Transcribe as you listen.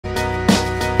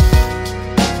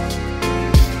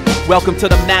Welcome to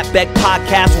the Matt Beck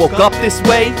Podcast. Woke up this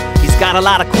way. He's got a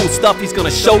lot of cool stuff he's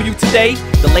gonna show you today.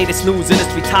 The latest news,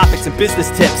 industry topics, and business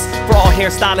tips. For all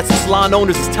hairstylists and salon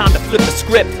owners, it's time to flip the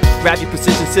script. Grab your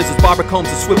precision scissors, barber combs,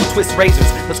 and swivel twist razors.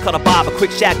 Let's cut a bob, a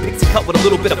quick shag pixie cut with a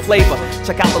little bit of flavor.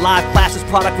 Check out the live classes,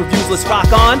 product reviews, let's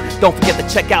rock on. Don't forget to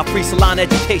check out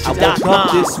freesaloneducation.com. I woke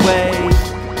up this way.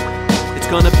 It's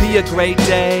gonna be a great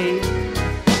day.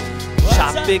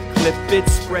 Chop it, clip it,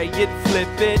 spray it,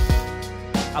 flip it.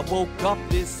 I woke up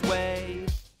this way.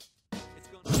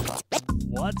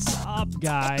 What's up,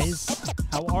 guys?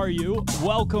 How are you?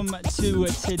 Welcome to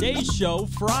today's show,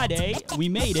 Friday. We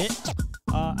made it.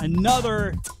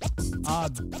 Another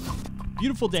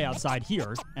beautiful day outside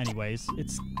here. Anyways,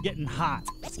 it's getting hot.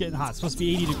 It's supposed to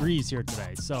be 80 degrees here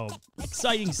today. So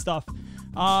exciting stuff.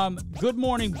 Good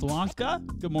morning, Blanca.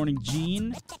 Good morning,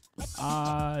 Jean.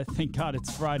 Thank God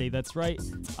it's Friday. That's right.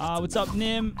 What's up,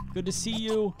 Nim? Good to see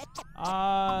you.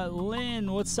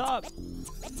 Lynn, what's up?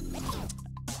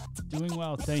 Doing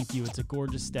well, thank you. It's a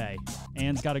gorgeous day.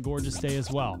 Anne's got a gorgeous day as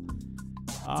well.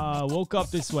 Woke up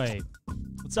this way.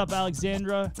 What's up,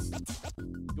 Alexandra?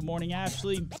 Good morning,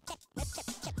 Ashley.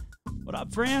 What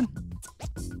up, Fran?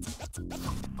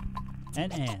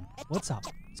 And Anne, what's up?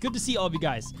 It's good to see all of you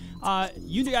guys.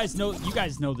 You guys know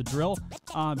the drill.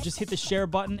 Just hit the share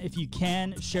button if you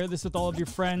can. Share this with all of your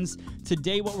friends.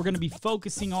 Today, what we're going to be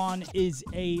focusing on is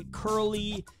a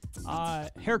curly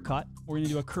haircut. We're going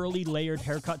to do a curly layered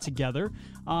haircut together.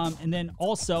 And then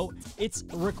also, it's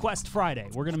Request Friday.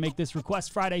 We're going to make this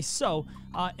Request Friday. So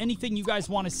anything you guys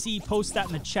want to see, post that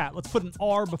in the chat. Let's put an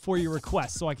R before your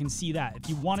request so I can see that. If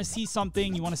you want to see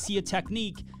something, you want to see a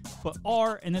technique, put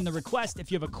R and then the request.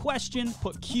 If you have a question,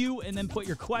 put Q and then put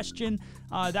your question.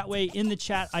 That way in the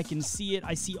chat, I can see it.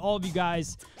 I see all of you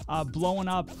guys blowing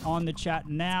up on the chat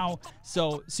now.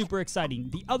 So super exciting.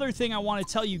 The other thing I want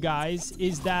to tell you guys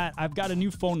is that I've got a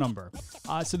new phone number.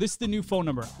 So this is the new phone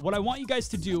number. What I want you guys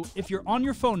to do, if you're on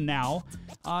your phone now,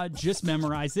 just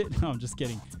memorize it. No, I'm just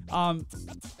kidding.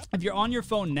 If you're on your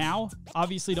phone now,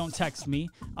 obviously don't text me.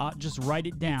 Just write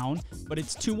it down. But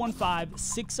it's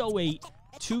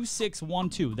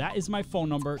 215-608-2612. That is my phone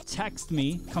number. Text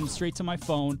me, come straight to my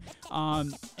phone,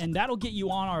 and that'll get you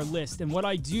on our list. And what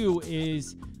I do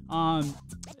is,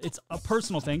 it's a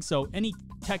personal thing, so any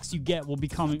text you get will be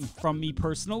coming from me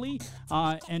personally,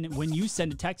 and when you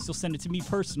send a text, you'll send it to me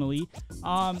personally,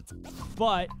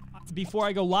 but before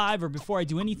I go live or before I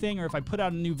do anything, or if I put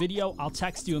out a new video, I'll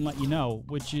text you and let you know,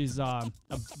 which is a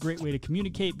great way to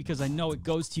communicate because I know it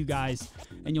goes to you guys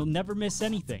and you'll never miss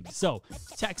anything. So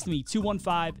text me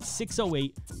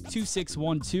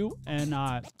 215-608-2612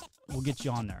 and we'll get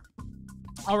you on there.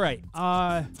 All right.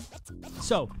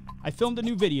 So I filmed a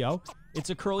new video. It's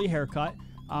a curly haircut.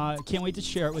 Can't wait to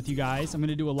share it with you guys. I'm going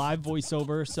to do a live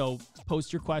voiceover, so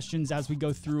post your questions as we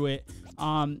go through it.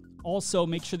 Also,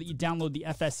 make sure that you download the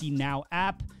FSE Now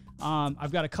app.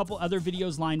 I've got a couple other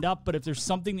videos lined up, but if there's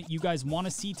something that you guys want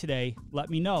to see today,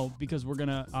 let me know because we're going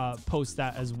to post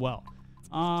that as well.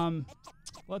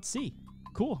 Let's see.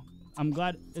 Cool. I'm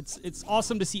glad. It's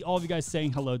awesome to see all of you guys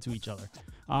saying hello to each other.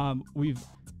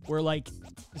 We're like,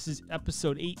 this is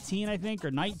episode 18, I think,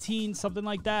 or 19, something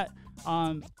like that.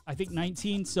 I think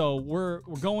 19. So we're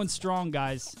going strong,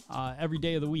 guys, every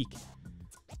day of the week.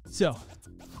 So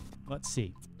let's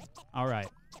see. All right.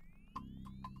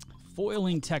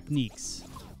 Foiling techniques.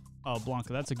 Oh,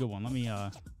 Blanca, that's a good one. Let me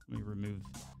remove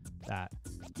that.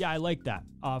 Yeah, I like that.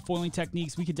 Foiling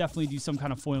techniques. We could definitely do some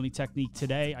kind of foiling technique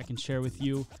today. I can share with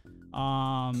you.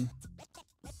 And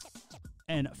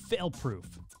fail-proof,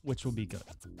 which will be good.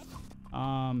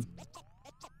 I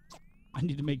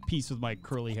need to make peace with my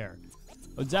curly hair.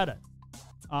 Ozetta.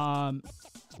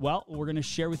 Well, we're going to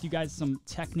share with you guys some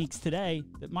techniques today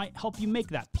that might help you make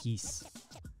that peace.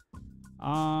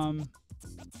 All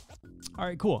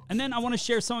right, cool. And then I want to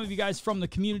share some of you guys from the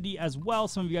community as well.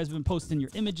 Some of you guys have been posting your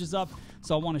images up,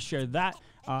 so I want to share that.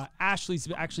 Ashley's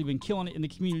actually been killing it in the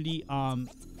community,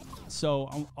 so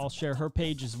I'll share her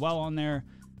page as well on there.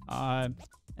 And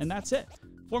that's it.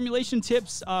 Formulation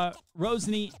tips.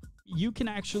 Rosny, you can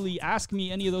actually ask me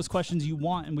any of those questions you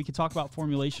want, and we can talk about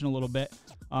formulation a little bit.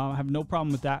 I have no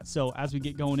problem with that. So as we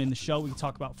get going in the show, we can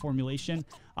talk about formulation.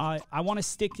 I want to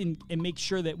stick in and make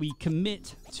sure that we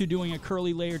commit to doing a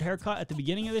curly layered haircut at the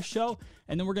beginning of this show,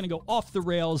 and then we're going to go off the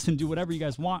rails and do whatever you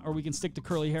guys want, or we can stick to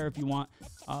curly hair if you want.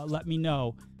 Let me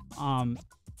know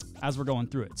as we're going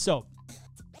through it. So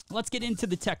let's get into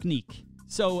the technique.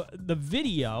 So the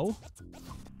video,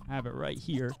 I have it right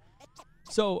here.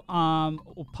 So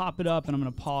we'll pop it up and I'm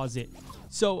going to pause it.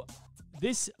 So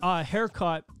this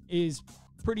haircut is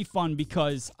pretty fun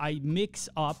because I mix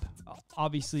up,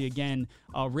 obviously, again,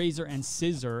 razor and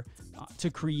scissor to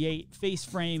create face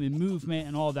frame and movement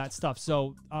and all that stuff.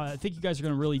 So I think you guys are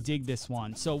going to really dig this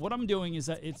one. So what I'm doing is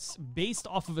that it's based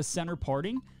off of a center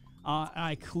parting.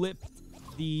 I clip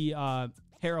the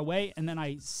hair away, and then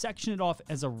I section it off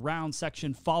as a round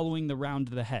section following the round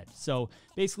of the head. So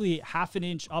basically 1/2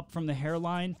 inch up from the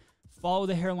hairline, follow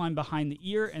the hairline behind the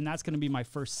ear, and that's going to be my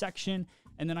first section.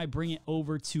 And then I bring it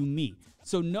over to me.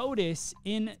 So notice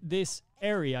in this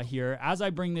area here, as I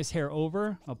bring this hair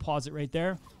over, I'll pause it right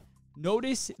there.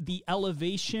 Notice the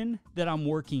elevation that I'm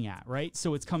working at, right?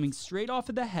 So it's coming straight off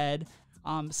of the head,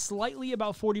 slightly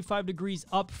about 45 degrees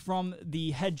up from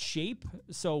the head shape.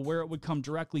 So where it would come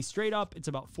directly straight up, it's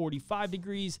about 45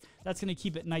 degrees. That's going to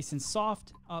keep it nice and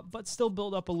soft, but still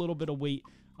build up a little bit of weight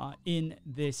in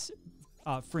this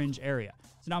fringe area.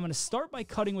 So now I'm going to start by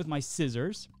cutting with my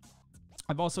scissors.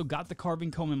 I've also got the carving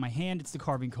comb in my hand. It's the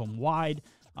carving comb wide,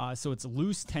 so it's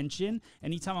loose tension.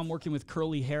 Anytime I'm working with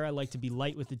curly hair, I like to be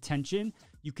light with the tension.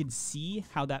 You can see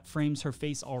how that frames her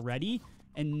face already.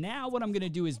 And now what I'm going to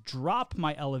do is drop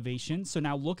my elevation. So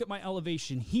now look at my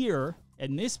elevation here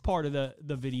in this part of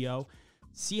the video.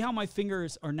 See how my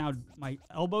fingers are now, my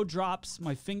elbow drops,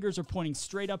 my fingers are pointing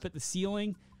straight up at the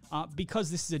ceiling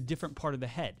because this is a different part of the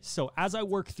head. So as I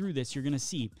work through this, you're going to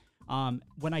see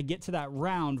when I get to that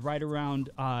round, right around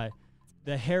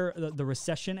the hair, the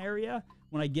recession area,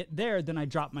 when I get there, then I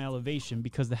drop my elevation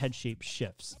because the head shape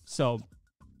shifts. So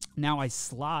now I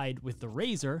slide with the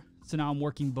razor. So now I'm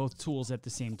working both tools at the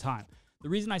same time. The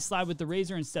reason I slide with the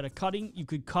razor instead of cutting, you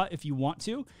could cut if you want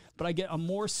to, but I get a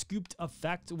more scooped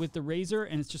effect with the razor,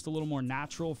 and it's just a little more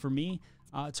natural for me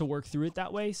to work through it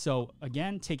that way. So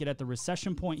again, take it at the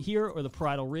recession point here, or the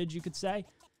parietal ridge, you could say.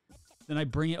 Then I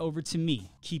bring it over to me,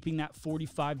 keeping that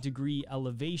 45-degree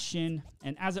elevation.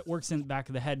 And as it works in the back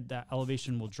of the head, that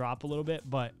elevation will drop a little bit,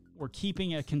 but we're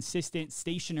keeping a consistent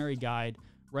stationary guide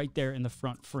right there in the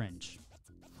front fringe.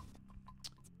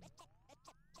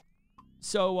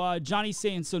 So Johnny's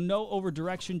saying, so no over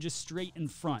direction, just straight in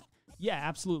front. Yeah,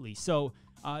 absolutely. So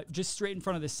just straight in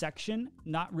front of the section,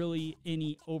 not really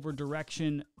any over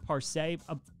direction per se.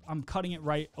 I'm cutting it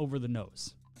right over the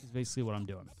nose is basically what I'm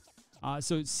doing.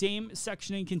 So same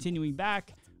sectioning, continuing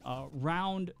back,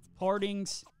 round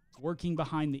partings, working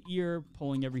behind the ear,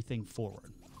 pulling everything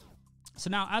forward. So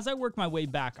now as I work my way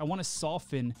back, I want to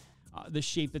soften the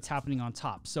shape that's happening on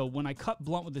top. So when I cut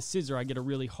blunt with the scissor, I get a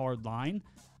really hard line.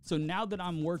 So now that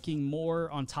I'm working more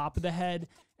on top of the head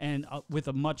and with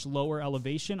a much lower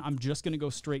elevation, I'm just going to go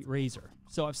straight razor.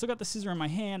 So I've still got the scissor in my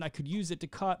hand. I could use it to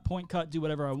cut, point cut, do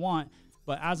whatever I want.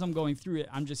 But as I'm going through it,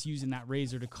 I'm just using that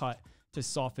razor to cut to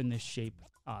soften this shape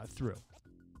through.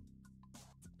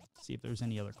 See if there's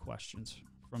any other questions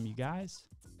from you guys.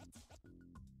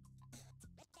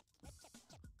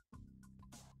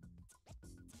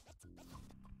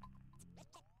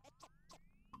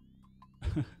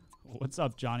 What's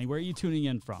up, Johnny? Where are you tuning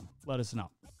in from? Let us know.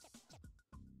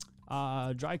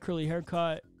 Dry curly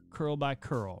haircut, curl by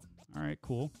curl. All right,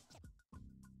 cool.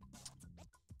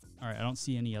 All right, I don't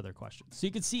see any other questions. So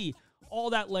you can see all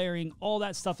that layering, all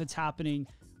that stuff that's happening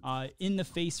in the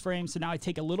face frame. So now I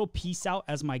take a little piece out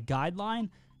as my guideline,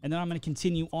 and then I'm going to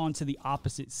continue on to the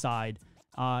opposite side.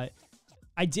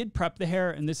 I did prep the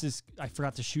hair, and this is, I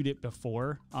forgot to shoot it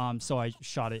before, so I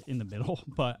shot it in the middle,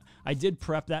 but I did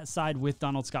prep that side with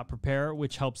Donald Scott Prepare,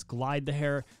 which helps glide the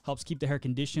hair, helps keep the hair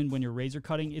conditioned when you're razor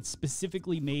cutting. It's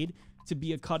specifically made to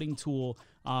be a cutting tool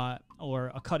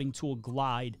or a cutting tool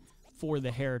glide for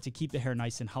the hair to keep the hair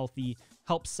nice and healthy,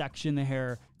 help section the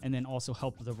hair, and then also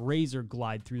help the razor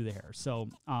glide through the hair. So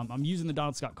I'm using the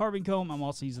Donald Scott carving comb. I'm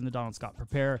also using the Donald Scott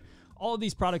Prepare. All of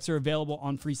these products are available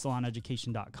on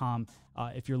freesaloneducation.com.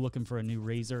 If you're looking for a new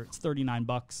razor, it's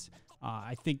 $39.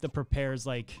 I think the Prepare is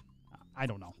like, I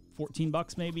don't know,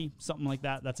 $14 maybe, something like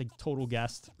that. That's a total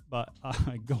guess, but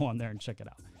go on there and check it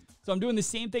out. So I'm doing the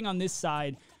same thing on this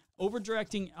side, over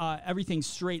directing everything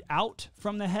straight out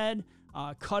from the head,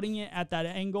 cutting it at that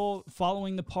angle,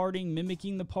 following the parting,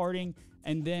 mimicking the parting,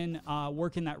 and then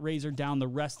working that razor down the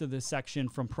rest of the section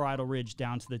from parietal ridge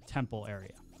down to the temple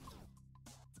area.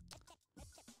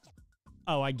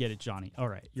 Oh, I get it, Johnny. All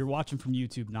right. You're watching from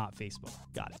YouTube, not Facebook.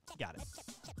 Got it. Got it.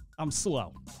 I'm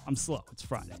slow. It's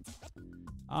Friday.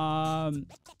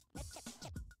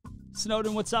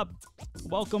 Snowden, what's up?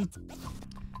 Welcome.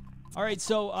 All right.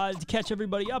 So to catch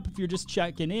everybody up, if you're just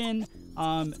checking in,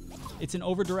 it's an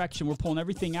over direction. We're pulling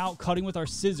everything out, cutting with our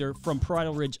scissor from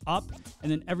parietal ridge up,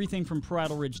 and then everything from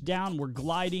parietal ridge down. We're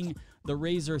gliding the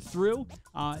razor through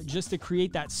just to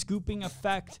create that scooping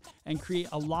effect and create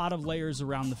a lot of layers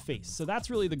around the face. So that's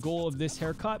really the goal of this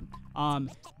haircut.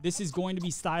 This is going to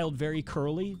be styled very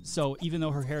curly. So even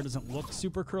though her hair doesn't look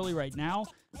super curly right now,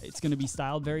 it's going to be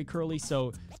styled very curly.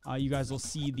 So you guys will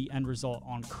see the end result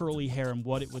on curly hair and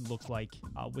what it would look like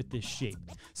with this shape.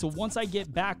 So once I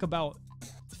get back about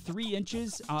 3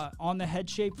 inches on the head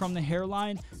shape from the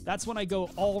hairline, that's when I go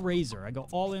all razor. I go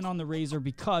all in on the razor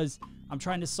because I'm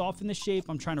trying to soften the shape.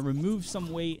 I'm trying to remove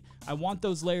some weight. I want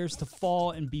those layers to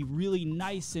fall and be really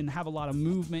nice and have a lot of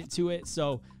movement to it.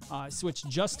 So I switch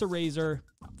just to razor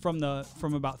from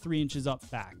about 3 inches up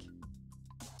back.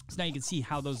 So now you can see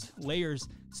how those layers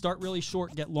start really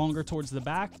short, get longer towards the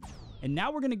back. And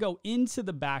now we're going to go into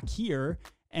the back here,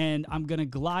 and I'm going to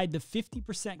glide the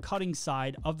 50% cutting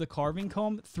side of the carving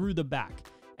comb through the back.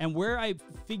 And where I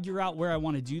figure out where I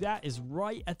want to do that is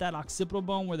right at that occipital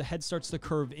bone where the head starts to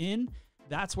curve in.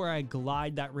 That's where I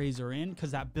glide that razor in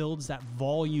because that builds that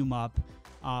volume up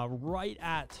right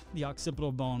at the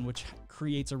occipital bone, which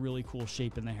creates a really cool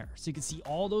shape in the hair. So you can see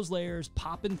all those layers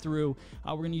popping through.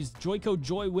 We're going to use Joico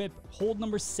Joy Whip hold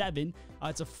number 7.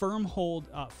 It's a firm hold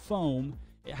foam.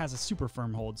 It has a super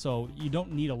firm hold, so you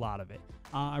don't need a lot of it.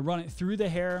 I run it through the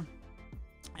hair,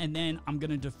 and then I'm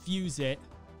going to diffuse it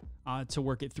to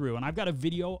work it through. And I've got a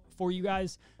video for you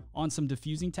guys on some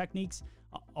diffusing techniques.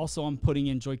 Also, I'm putting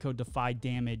in Joico Defy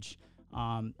Damage.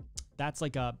 That's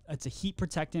like it's a heat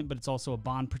protectant, but it's also a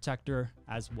bond protector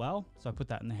as well. So I put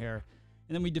that in the hair.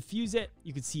 And then we diffuse it.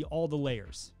 You can see all the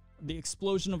layers, the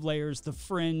explosion of layers, the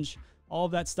fringe, all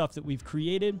of that stuff that we've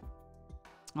created.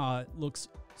 Looks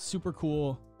super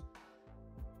cool.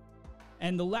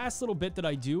 And the last little bit that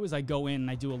I do is I go in and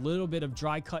I do a little bit of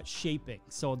dry cut shaping.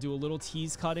 So I'll do a little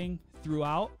tease cutting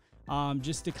throughout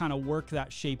just to kind of work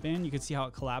that shape in. You can see how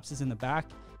it collapses in the back.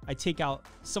 I take out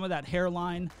some of that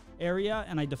hairline area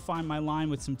and I define my line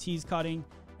with some tease cutting.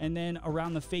 And then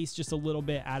around the face, just a little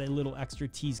bit, add a little extra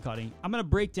tease cutting. I'm going to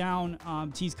break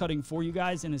down tease cutting for you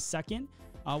guys in a second.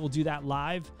 We'll do that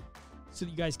live so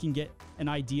that you guys can get an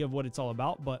idea of what it's all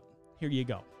about. But here you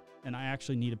go. And I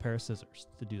actually need a pair of scissors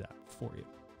to do that for you.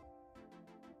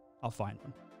 I'll find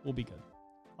one. We'll be good.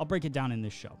 I'll break it down in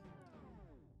this show.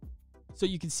 So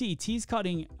you can see tease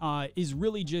cutting is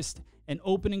really just an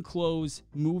open and close,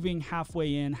 moving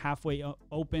halfway in, halfway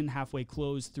open, halfway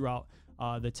closed throughout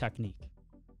the technique.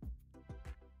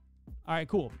 All right,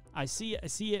 cool. I see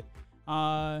it.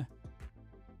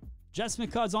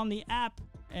 Jessica's on the app,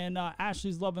 and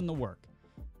Ashley's loving the work.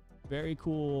 Very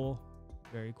cool.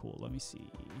 Very cool. Let me see.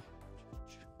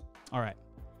 All right.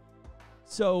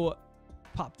 So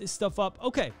pop this stuff up.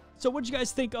 Okay. So what'd you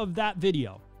guys think of that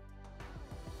video?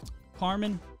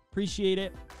 Carmen, appreciate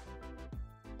it.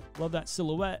 Love that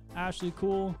silhouette. Ashley,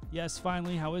 cool. Yes,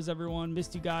 finally. How is everyone?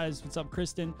 Missed you guys. What's up,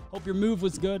 Kristen? Hope your move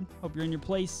was good. Hope you're in your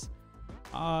place.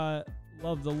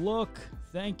 Love the look.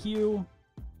 Thank you.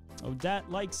 Odette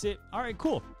likes it. All right,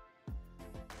 cool.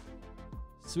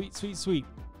 Sweet, sweet, sweet.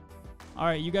 All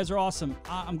right, you guys are awesome.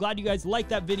 I'm glad you guys liked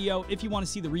that video. If you want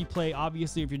to see the replay,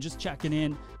 obviously, if you're just checking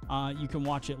in, you can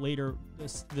watch it later.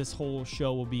 This whole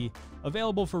show will be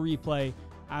available for replay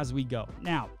as we go.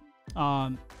 Now,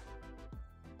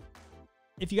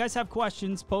 if you guys have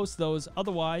questions, post those.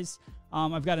 Otherwise,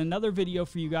 I've got another video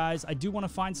for you guys. I do want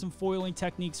to find some foiling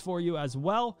techniques for you as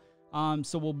well.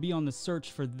 So we'll be on the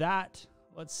search for that.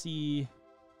 Let's see.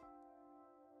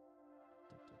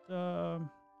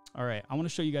 All right, I want to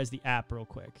show you guys the app real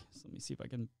quick. So let me see if I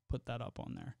can put that up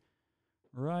on there.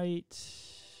 Right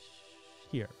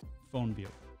here, phone view.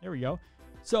 There we go.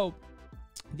 So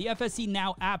the FSC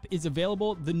Now app is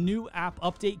available. The new app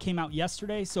update came out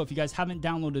yesterday. So if you guys haven't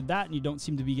downloaded that and you don't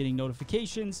seem to be getting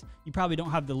notifications, you probably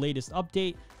don't have the latest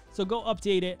update. So go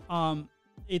update it.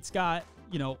 It's got,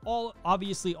 you know,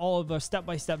 obviously all of the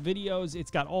step-by-step videos.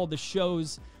 It's got all the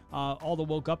shows, all the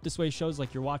Woke Up This Way shows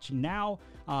like you're watching now,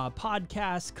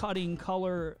 podcasts, cutting,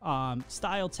 color,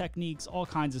 style techniques, all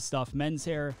kinds of stuff, men's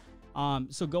hair.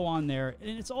 So go on there.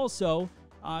 And it's also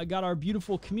got our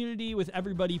beautiful community with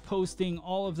everybody posting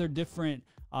all of their different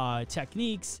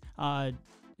techniques.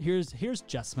 Here's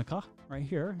Jessica right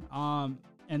here. And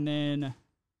then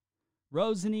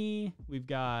Rosany, we've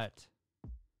got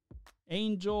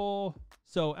Angel.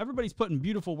 So everybody's putting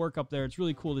beautiful work up there. It's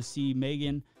really cool to see.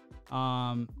 Megan.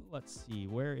 Let's see,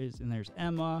 and there's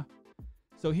Emma.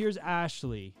 So here's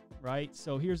Ashley, right?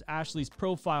 So here's Ashley's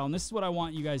profile. And this is what I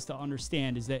want you guys to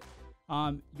understand is that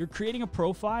you're creating a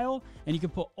profile and you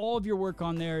can put all of your work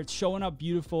on there. It's showing up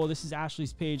beautiful. This is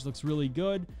Ashley's page. Looks really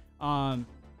good. And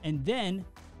then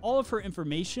all of her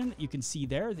information you can see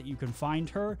there, that you can find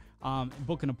her,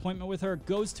 book an appointment with her,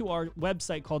 goes to our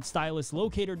website called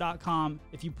stylistlocator.com.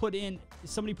 If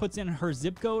somebody puts in her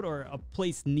zip code or a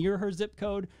place near her zip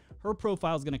code, her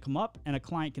profile is going to come up and a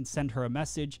client can send her a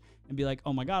message and be like,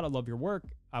 oh my God, I love your work.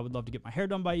 I would love to get my hair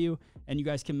done by you. And you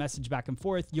guys can message back and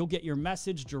forth. You'll get your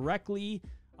message directly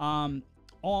on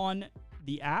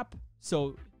the app.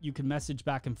 So you can message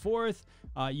back and forth.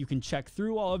 You can check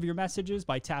through all of your messages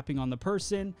by tapping on the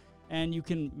person, and you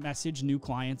can message new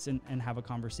clients and have a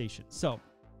conversation. So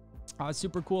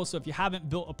super cool. So if you haven't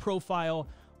built a profile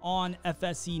on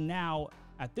FSE now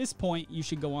at this point, you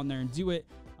should go on there and do it.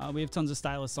 We have tons of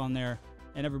stylists on there,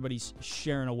 and everybody's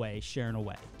sharing away.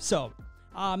 So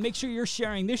make sure you're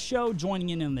sharing this show, joining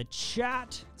in the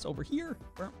chat. It's over here,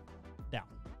 down.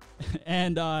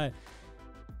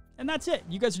 And that's it.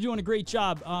 You guys are doing a great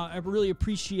job. I really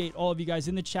appreciate all of you guys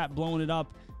in the chat blowing it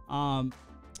up.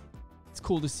 It's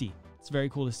cool to see. It's very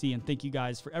cool to see. And thank you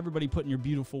guys for everybody putting your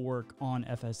beautiful work on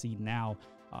FSE now.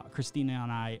 Christina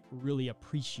and I really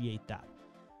appreciate that.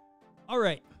 All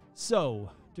right. So,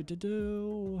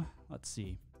 let's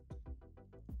see.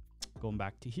 Going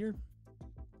back to here.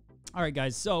 All right,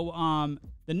 guys. So,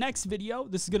 the next video,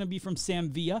 this is going to be from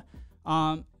Sam Villa.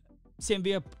 Sam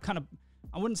Villa kind of,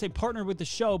 I wouldn't say partnered with the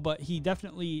show, but he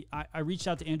definitely, I reached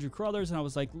out to Andrew Carruthers and I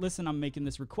was like, listen, I'm making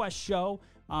this request show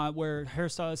where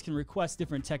hairstylists can request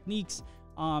different techniques.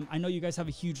 I know you guys have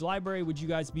a huge library. Would you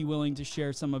guys be willing to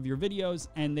share some of your videos?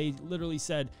 And they literally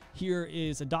said, here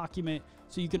is a document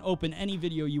so you can open any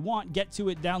video you want, get to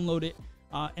it, download it,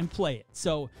 and play it.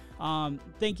 So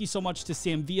thank you so much to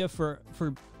Sam Villa for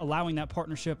allowing that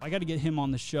partnership. I got to get him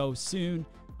on the show soon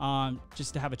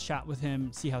just to have a chat with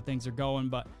him, see how things are going.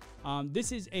 But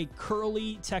this is a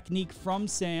curly technique from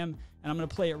Sam, and I'm going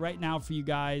to play it right now for you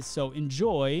guys. So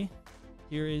enjoy.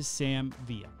 Here is Sam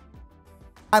Villa.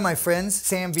 Hi, my friends.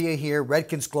 Sam Villa here,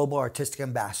 Redken's Global Artistic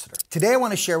Ambassador. Today, I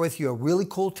want to share with you a really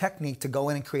cool technique to go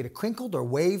in and create a crinkled or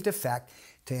waved effect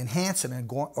to enhance an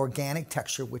organic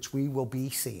texture, which we will be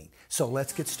seeing. So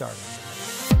let's get started.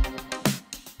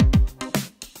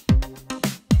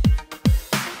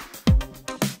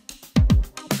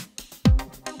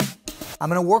 I'm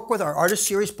going to work with our Artist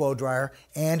Series blow dryer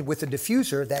and with the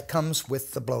diffuser that comes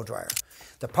with the blow dryer.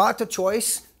 The product of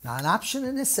choice, not an option,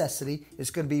 a necessity, is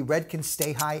going to be Redken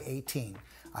Stay High 18.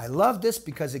 I love this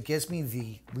because it gives me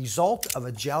the result of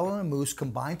a gel and a mousse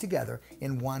combined together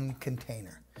in one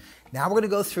container. Now we're going to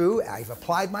go through, I've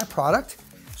applied my product,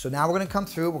 so now we're going to come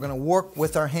through, we're going to work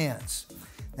with our hands.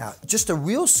 Now, just a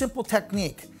real simple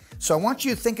technique. So I want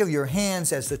you to think of your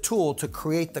hands as the tool to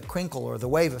create the crinkle or the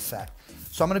wave effect.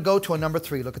 So I'm going to go to a number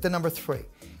 3. Look at the number 3.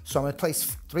 So I'm going to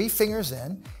place 3 fingers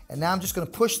in, and now I'm just going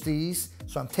to push these.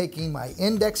 So I'm taking my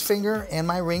index finger and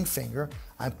my ring finger.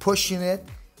 I'm pushing it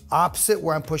opposite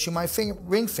where I'm pushing my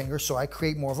ring finger, so I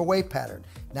create more of a wave pattern.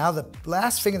 Now the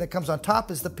last finger that comes on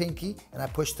top is the pinky, and I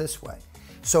push this way.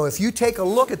 So if you take a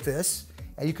look at this,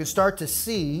 and you can start to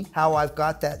see how I've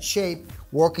got that shape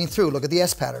working through. Look at the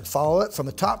S pattern. Follow it from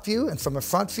the top view and from the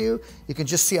front view. You can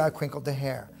just see how I crinkled the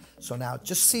hair. So now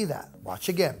just see that. Watch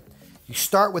again. You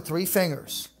start with 3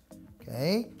 fingers.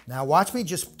 Okay? Now watch me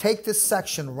just take this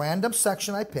section, random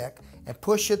section I pick, and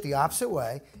push it the opposite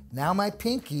way. Now my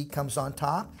pinky comes on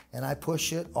top, and I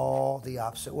push it all the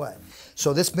opposite way.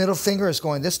 So this middle finger is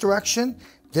going this direction.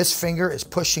 This finger is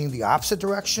pushing the opposite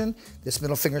direction. This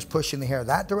middle finger is pushing the hair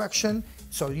that direction.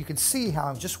 So you can see how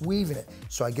I'm just weaving it.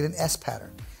 So I get an S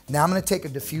pattern. Now I'm going to take a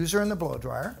diffuser in the blow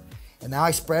dryer. And now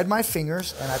I spread my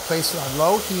fingers and I place it on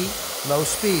low heat, low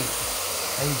speed.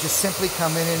 And you just simply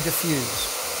come in and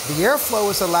diffuse. The airflow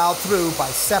is allowed through by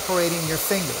separating your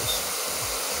fingers.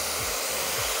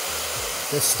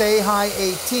 The Stay High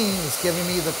 18 is giving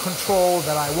me the control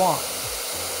that I want.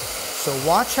 So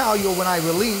watch how when I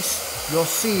release, you'll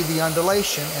see the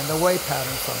undulation and the wave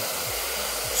pattern from it.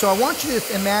 So I want you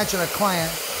to imagine a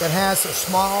client that has a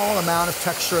small amount of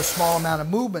texture, a small amount of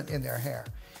movement in their hair.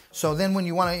 So then when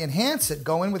you want to enhance it,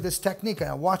 go in with this technique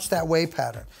and watch that wave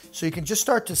pattern. So you can just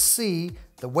start to see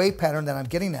the wave pattern that I'm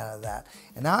getting out of that.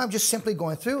 And now I'm just simply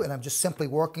going through and I'm just simply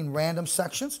working random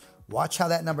sections. Watch how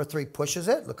that number 3 pushes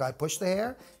it. Look, I push the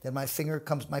hair, then my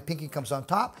pinky comes on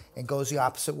top and goes the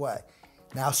opposite way.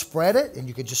 Now spread it and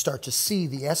you can just start to see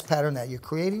the S pattern that you're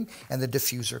creating and the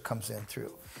diffuser comes in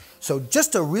through. So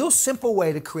just a real simple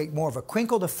way to create more of a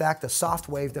crinkled effect, a soft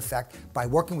waved effect by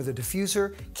working with a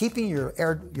diffuser, keeping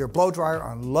your blow dryer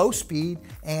on low speed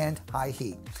and high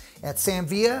heat. At Sam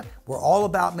Villa, we're all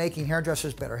about making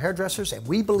hairdressers better hairdressers, and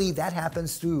we believe that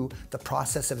happens through the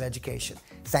process of education.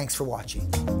 Thanks for watching.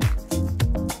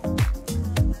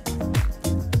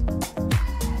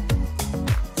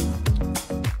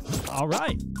 All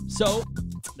right. So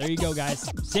there you go, guys.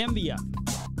 Sam Villa.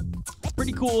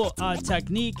 Pretty cool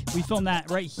technique. We filmed that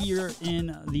right here in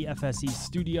the FSE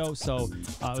studio. So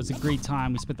it was a great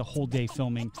time. We spent the whole day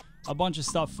filming a bunch of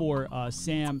stuff for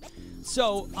Sam.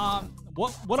 So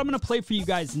what I'm going to play for you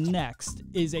guys next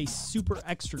is a super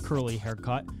extra curly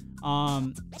haircut.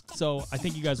 So I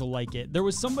think you guys will like it. There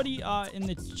was somebody in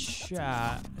the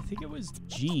chat. I think it was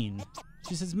Jean.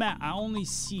 She says, Matt, I only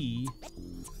see...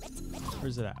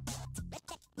 Where's it at?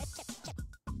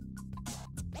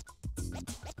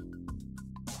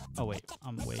 Oh, wait.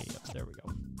 I'm way up. There we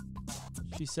go.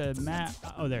 She said, Matt...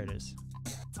 Oh, there it is.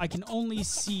 I can only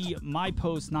see my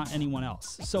post, not anyone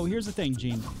else. So here's the thing,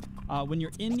 Jean. When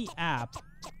you're in the app,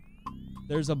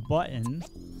 there's a button,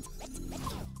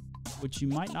 which you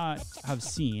might not have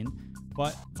seen,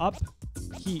 but up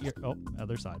here... Oh,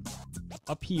 other side.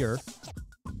 Up here,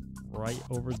 right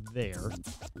over there,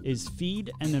 is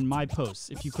feed and then my posts.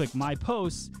 If you click my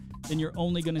posts, then you're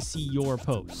only going to see your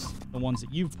posts, the ones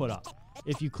that you've put up.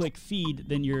 If you click feed,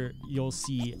 then you'll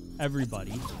see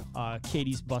everybody.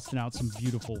 Katie's busting out some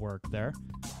beautiful work there.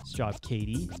 Nice job,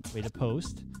 Katie. Way to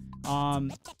post.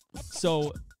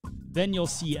 So then you'll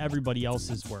see everybody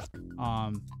else's work.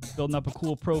 Building up a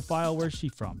cool profile. Where's she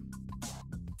from?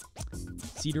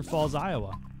 Cedar Falls,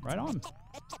 Iowa. Right on.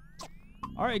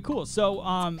 All right, cool.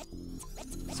 So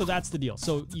so that's the deal.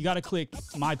 So you got to click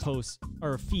my post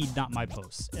or feed, not my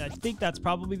posts. And I think that's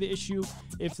probably the issue.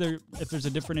 If there's a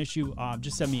different issue,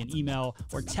 just send me an email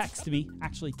or text me.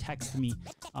 Actually, text me,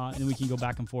 and then we can go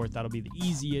back and forth. That'll be the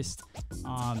easiest,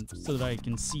 so that I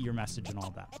can see your message and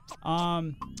all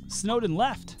that. Snowden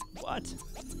left. What?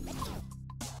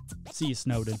 See you,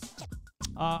 Snowden.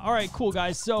 All right, cool,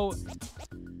 guys. So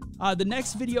the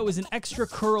next video is an extra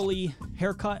curly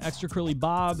haircut, extra curly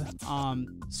bob.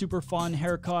 Super fun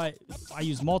haircut. I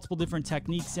use multiple different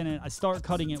techniques in it. I start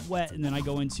cutting it wet, and then I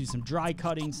go into some dry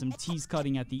cutting, some tease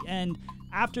cutting at the end.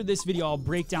 After this video, I'll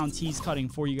break down tease cutting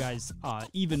for you guys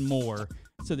even more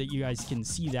so that you guys can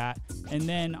see that. And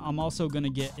then I'm also going to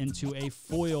get into a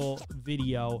foil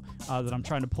video that I'm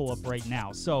trying to pull up right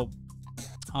now. So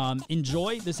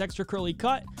enjoy this extra curly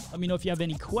cut. Let me know if you have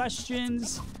any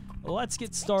questions. Let's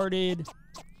get started.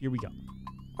 Here we go.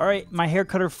 All right, my hair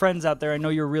cutter friends out there, I know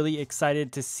you're really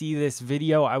excited to see this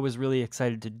video. I was really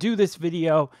excited to do this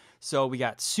video. So we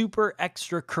got super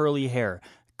extra curly hair.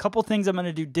 A couple things I'm going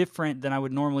to do different than I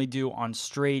would normally do on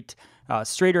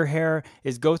straighter hair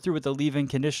is go through with the leave-in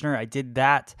conditioner. I did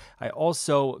that. I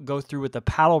also go through with the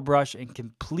paddle brush and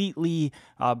completely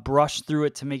brush through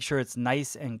it to make sure it's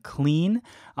nice and clean,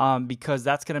 because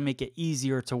that's going to make it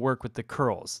easier to work with the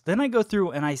curls. Then I go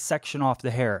through and I section off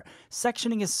the hair.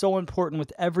 Sectioning is so important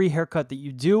with every haircut that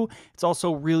you do. It's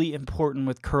also really important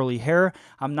with curly hair.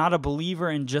 I'm not a believer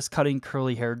in just cutting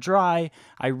curly hair dry.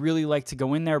 I really like to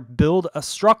go in there, build a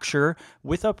structure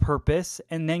with a purpose,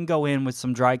 and then go in with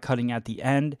some dry cutting at the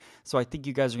end. So I think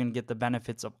you guys are going to get the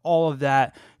benefits of all of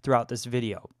that throughout this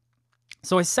video.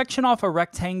 So I section off a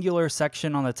rectangular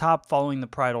section on the top following the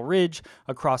parietal ridge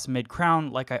across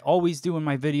mid-crown like I always do in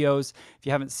my videos. If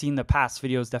you haven't seen the past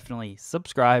videos, definitely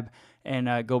subscribe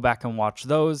and go back and watch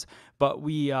those. But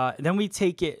then we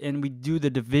take it and we do the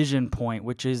division point,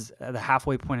 which is the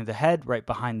halfway point of the head right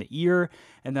behind the ear.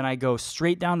 And then I go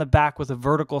straight down the back with a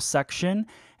vertical section,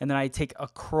 and then I take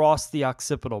across the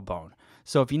occipital bone.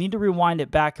 So if you need to rewind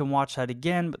it back and watch that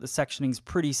again, but the sectioning is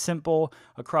pretty simple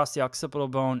across the occipital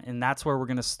bone, and that's where we're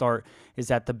going to start,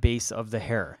 is at the base of the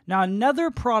hair. Now,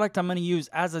 another product I'm going to use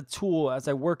as a tool as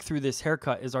I work through this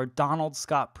haircut is our Donald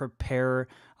Scott Prepare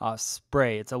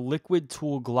spray. It's a liquid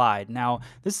tool glide. Now,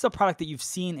 this is a product that you've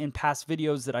seen in past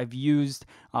videos that I've used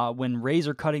when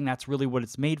razor cutting. That's really what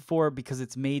it's made for, because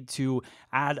it's made to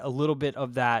add a little bit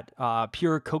of that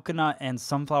pure coconut and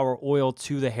sunflower oil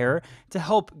to the hair to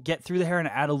help get through the hair and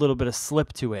add a little bit of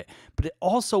slip to it. But it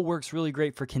also works really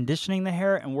great for conditioning the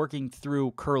hair and working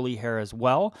through curly hair as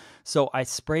well. So I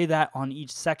spray that on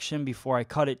each section before I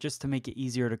cut it, just to make it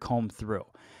easier to comb through.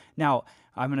 Now,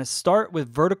 I'm going to start with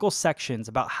vertical sections,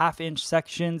 about 1/2 inch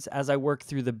sections as I work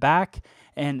through the back,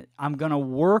 and I'm going to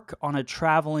work on a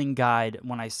traveling guide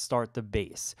when I start the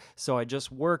base. So I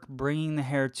just work bringing the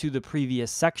hair to the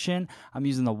previous section. I'm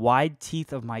using the wide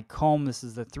teeth of my comb. This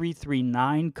is the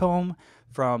 339 comb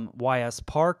from YS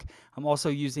Park. I'm also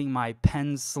using my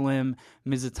Pen Slim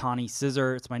Mizutani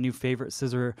scissor. It's my new favorite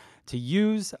scissor to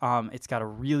use. It's got a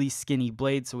really skinny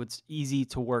blade, so it's easy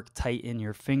to work tight in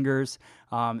your fingers.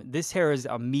 This hair is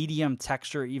a medium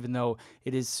texture, even though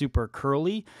it is super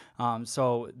curly.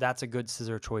 So that's a good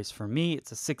scissor choice for me.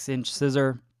 It's a 6-inch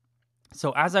scissor.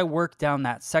 So as I work down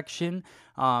that section,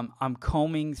 I'm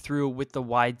combing through with the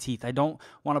wide teeth. I don't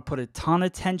want to put a ton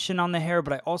of tension on the hair,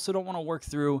 but I also don't want to work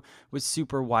through with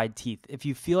super wide teeth. If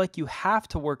you feel like you have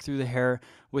to work through the hair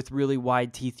with really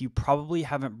wide teeth, you probably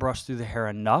haven't brushed through the hair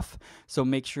enough. So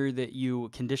make sure that you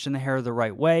condition the hair the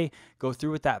right way, go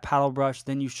through with that paddle brush,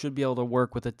 then you should be able to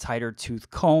work with a tighter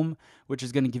tooth comb, which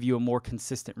is going to give you a more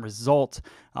consistent result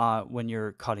when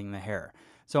you're cutting the hair.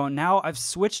 So now I've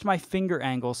switched my finger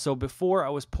angle. So before I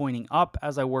was pointing up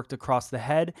as I worked across the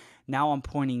head. Now I'm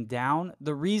pointing down.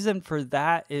 The reason for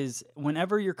that is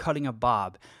whenever you're cutting a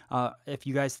bob, if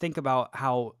you guys think about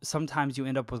how sometimes you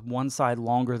end up with one side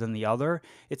longer than the other,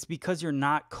 it's because you're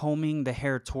not combing the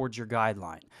hair towards your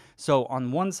guideline. So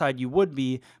on one side you would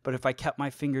be, but if I kept my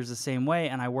fingers the same way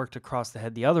and I worked across the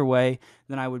head the other way,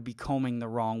 then I would be combing the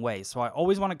wrong way. So I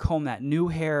always want to comb that new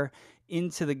hair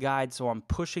into the guide, so I'm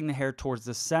pushing the hair towards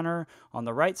the center on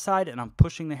the right side and I'm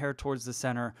pushing the hair towards the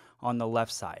center on the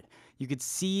left side. You could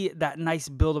see that nice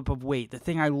buildup of weight. The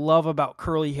thing I love about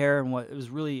curly hair and what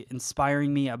was really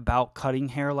inspiring me about cutting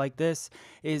hair like this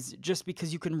is just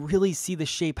because you can really see the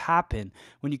shape happen.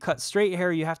 When you cut straight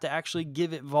hair, you have to actually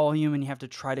give it volume and you have to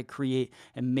try to create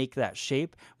and make that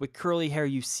shape. With curly hair,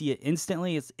 you see it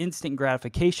instantly. It's instant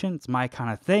gratification. It's my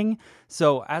kind of thing.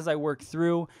 So as I work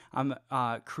through, I'm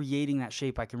creating that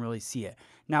shape. I can really see it.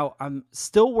 Now, I'm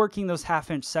still working those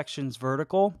half-inch sections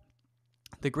vertical.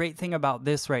 The great thing about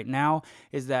this right now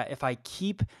is that if I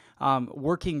keep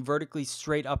working vertically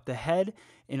straight up the head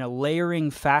in a layering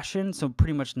fashion, so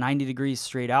pretty much 90 degrees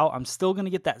straight out, I'm still going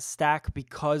to get that stack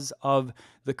because of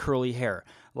the curly hair.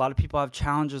 A lot of people have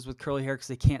challenges with curly hair because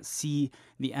they can't see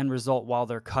the end result while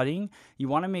they're cutting. You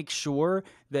want to make sure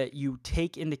that you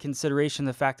take into consideration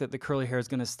the fact that the curly hair is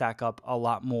going to stack up a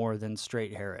lot more than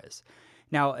straight hair is.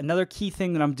 Now, another key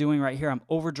thing that I'm doing right here, I'm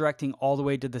over directing all the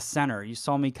way to the center. You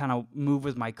saw me kind of move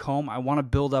with my comb. I want to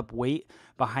build up weight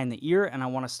behind the ear and I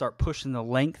want to start pushing the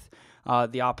length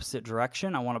the opposite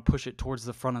direction. I want to push it towards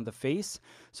the front of the face.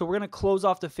 So we're going to close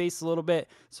off the face a little bit.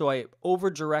 So I over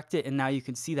direct it and now you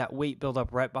can see that weight build up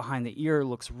right behind the ear. It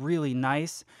looks really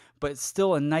nice, but it's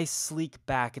still a nice sleek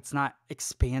back. It's not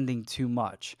expanding too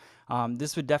much.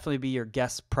 This would definitely be your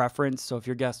guest preference. So if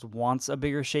your guest wants a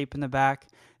bigger shape in the back,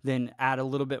 then add a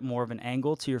little bit more of an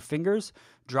angle to your fingers,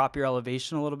 drop your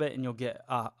elevation a little bit, and you'll get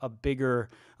a bigger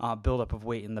buildup of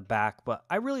weight in the back. But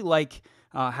I really like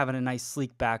having a nice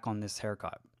sleek back on this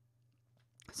haircut.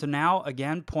 So now,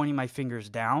 again, pointing my fingers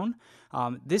down.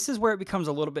 This is where it becomes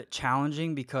a little bit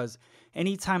challenging because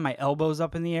anytime my elbow's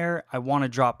up in the air, I want to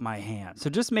drop my hand.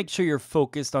 So just make sure you're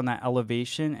focused on that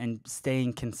elevation and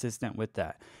staying consistent with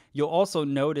that. You'll also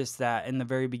notice that in the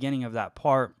very beginning of that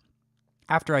part,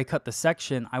 after I cut the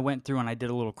section, I went through and I did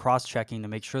a little cross-checking to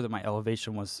make sure that my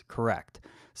elevation was correct.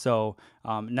 So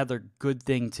another good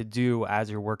thing to do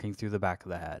as you're working through the back of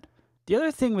the head. The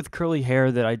other thing with curly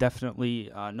hair that I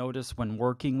definitely notice when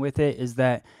working with it is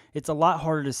that it's a lot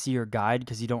harder to see your guide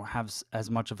because you don't have as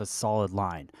much of a solid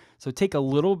line. So take a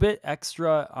little bit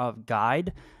extra of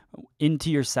guide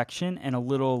into your section and a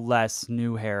little less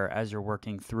new hair as you're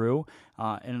working through,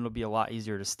 and it'll be a lot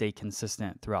easier to stay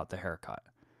consistent throughout the haircut.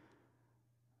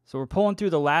 So we're pulling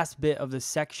through the last bit of the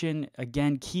section,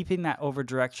 again, keeping that over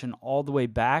direction all the way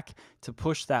back to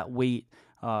push that weight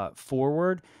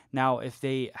forward. Now, if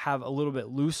they have a little bit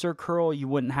looser curl, you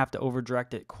wouldn't have to over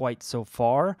direct it quite so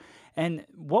far. And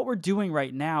what we're doing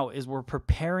right now is we're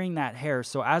preparing that hair.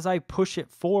 So as I push it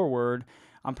forward,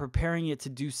 I'm preparing it to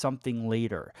do something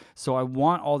later. So I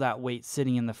want all that weight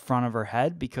sitting in the front of her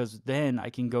head because then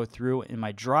I can go through in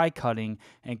my dry cutting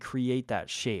and create that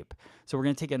shape. So we're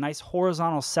going to take a nice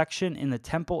horizontal section in the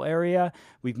temple area.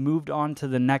 We've moved on to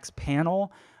the next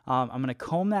panel. I'm going to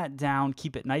comb that down,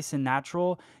 keep it nice and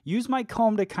natural. Use my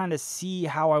comb to kind of see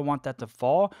how I want that to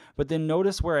fall, but then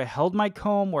notice where I held my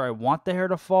comb, where I want the hair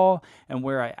to fall, and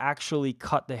where I actually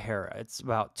cut the hair. It's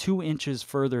about 2 inches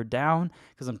further down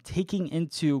because I'm taking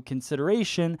into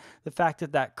consideration the fact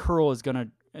that that curl is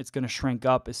going to shrink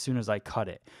up as soon as I cut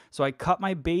it. So I cut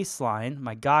my baseline,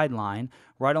 my guideline,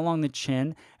 right along the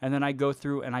chin, and then I go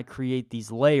through and I create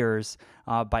these layers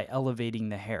by elevating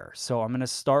the hair. So I'm going to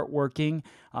start working.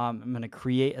 I'm going to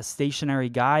create a stationary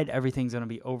guide. Everything's going to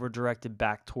be over directed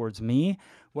back towards me.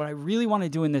 What I really want to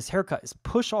do in this haircut is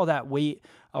push all that weight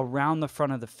around the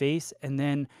front of the face, and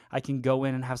then I can go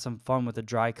in and have some fun with the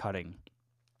dry cutting.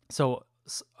 So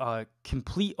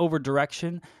complete over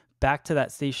direction back to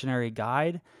that stationary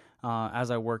guide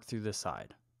as I work through this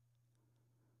side.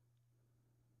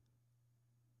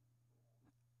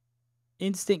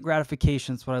 Instant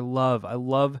gratification is what I love. I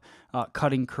love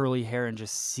cutting curly hair and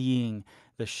just seeing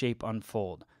the shape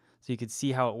unfold. So you can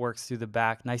see how it works through the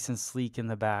back, nice and sleek in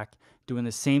the back. Doing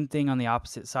the same thing on the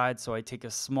opposite side. So I take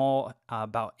a small,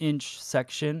 about inch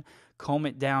section, comb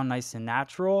it down nice and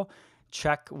natural,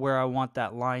 check where I want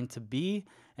that line to be.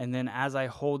 And then as I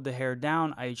hold the hair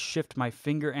down, I shift my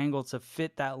finger angle to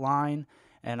fit that line,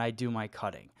 and I do my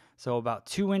cutting. So about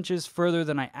 2 inches further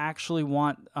than I actually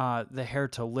want the hair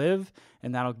to live,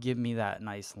 and that'll give me that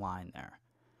nice line there.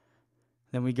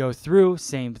 Then we go through,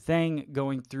 same thing,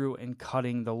 going through and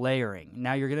cutting the layering.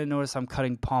 Now you're gonna notice I'm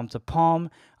cutting palm to palm.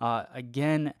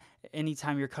 Again,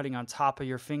 anytime you're cutting on top of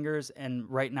your fingers, and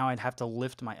right now I'd have to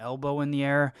lift my elbow in the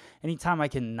air. Anytime I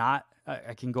can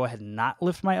go ahead and not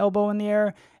lift my elbow in the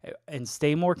air and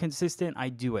stay more consistent, I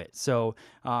do it. So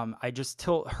I just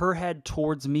tilt her head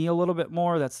towards me a little bit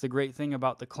more. That's the great thing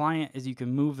about the client, is you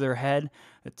can move their head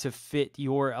to fit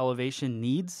your elevation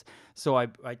needs. So I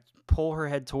pull her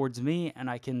head towards me, and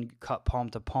I can cut palm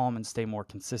to palm and stay more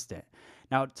consistent.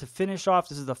 Now to finish off,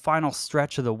 this is the final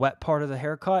stretch of the wet part of the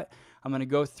haircut. I'm going to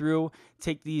go through,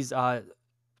 take these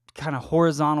kind of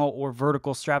horizontal or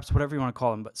vertical straps, whatever you want to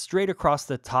call them, but straight across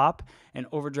the top, and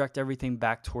over direct everything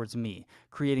back towards me,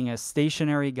 creating a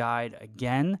stationary guide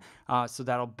again. So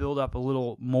that'll build up a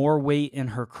little more weight in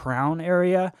her crown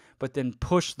area, but then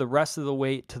push the rest of the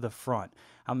weight to the front.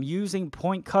 I'm using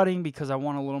point cutting because I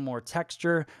want a little more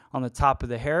texture on the top of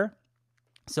the hair.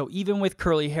 So even with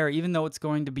curly hair, even though it's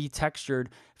going to be textured,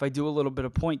 if I do a little bit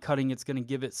of point cutting, it's going to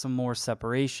give it some more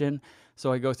separation.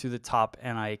 So I go through the top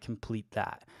and I complete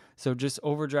that. So just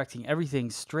over directing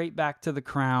everything straight back to the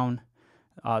crown,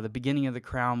 the beginning of the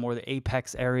crown, more the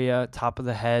apex area, top of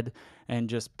the head, and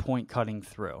just point cutting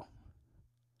through.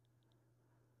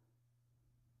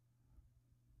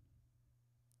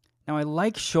 Now, I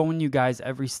like showing you guys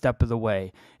every step of the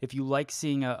way. If you like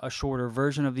seeing a shorter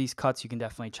version of these cuts, you can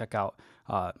definitely check out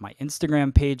my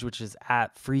Instagram page, which is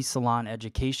at Free Salon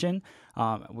Education,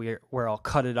 where I'll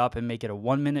cut it up and make it a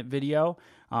 1-minute video,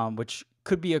 which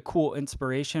could be a cool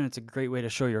inspiration. It's a great way to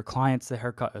show your clients the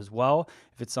haircut as well,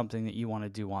 if it's something that you want to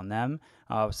do on them.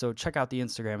 So check out the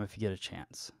Instagram if you get a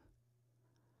chance.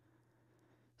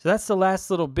 So that's the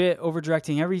last little bit, over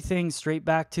directing everything straight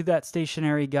back to that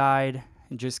stationary guide,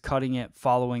 and just cutting it,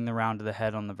 following the round of the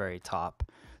head on the very top.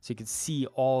 So you can see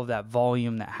all of that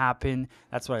volume that happened.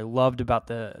 That's what I loved about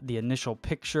the initial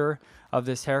picture of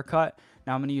this haircut.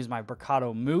 Now I'm going to use my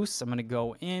Bricado mousse. I'm going to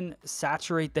go in,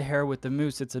 saturate the hair with the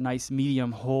mousse. It's a nice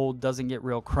medium hold, doesn't get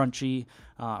real crunchy.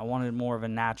 I wanted more of a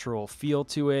natural feel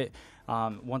to it.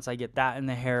 Once I get that in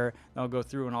the hair, I'll go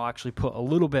through and I'll actually put a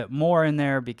little bit more in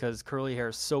there because curly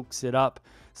hair soaks it up.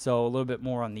 So a little bit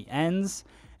more on the ends.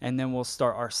 And then we'll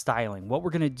start our styling. What we're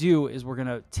gonna do is we're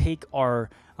gonna take our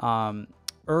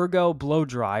Ergo blow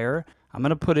dryer. I'm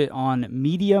gonna put it on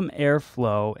medium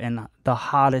airflow and the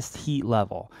hottest heat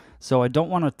level. So I don't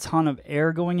want a ton of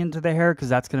air going into the hair because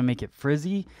that's gonna make it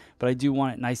frizzy, but I do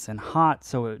want it nice and hot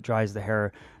so it dries the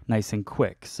hair nice and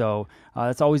quick. So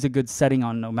that's always a good setting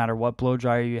on no matter what blow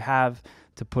dryer you have,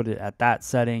 to put it at that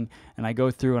setting. And I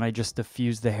go through and I just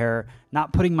diffuse the hair,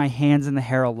 not putting my hands in the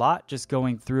hair a lot, just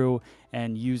going through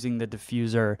and using the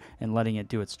diffuser and letting it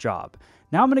do its job.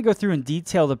 Now I'm going to go through and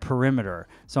detail the perimeter.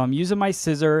 So I'm using my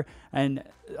scissor, and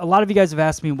a lot of you guys have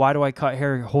asked me, why do I cut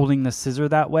hair holding the scissor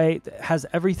that way? It has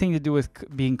everything to do with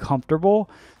being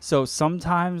comfortable. So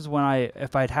sometimes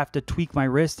if I'd have to tweak my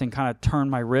wrist and kind of turn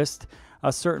my wrist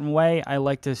a certain way, I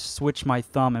like to switch my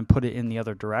thumb and put it in the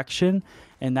other direction,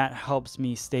 and that helps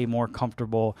me stay more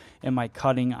comfortable in my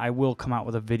cutting. I will come out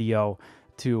with a video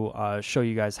to show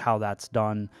you guys how that's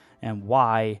done and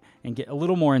why, and get a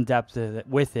little more in depth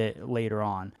with it later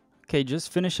on. Okay,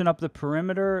 just finishing up the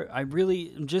perimeter. I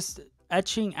really am just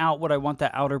etching out what I want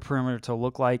that outer perimeter to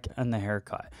look like in the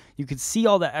haircut. You can see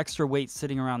all that extra weight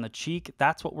sitting around the cheek.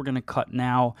 That's what we're going to cut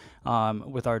now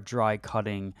with our dry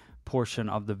cutting portion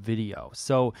of the video.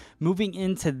 So moving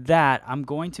into that, I'm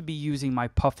going to be using my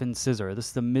Puffin scissor. This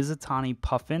is the Mizutani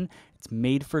Puffin. It's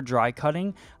made for dry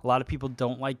cutting. A lot of people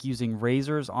don't like using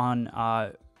razors on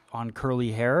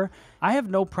curly hair. I have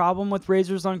no problem with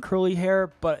razors on curly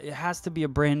hair, but it has to be a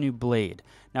brand new blade.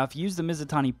 Now, if you use the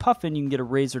Mizutani Puffin, you can get a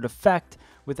razored effect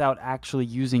without actually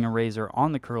using a razor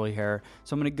on the curly hair.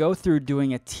 So I'm going to go through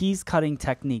doing a tease cutting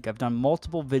technique. I've done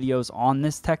multiple videos on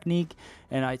this technique,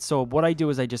 and so what I do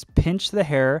is I just pinch the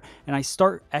hair and I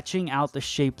start etching out the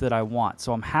shape that I want.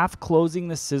 So I'm half closing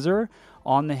the scissor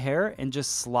on the hair and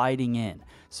just sliding in.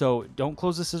 So don't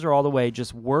close the scissor all the way,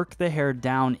 just work the hair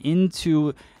down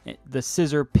into the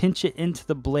scissor, pinch it into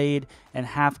the blade, and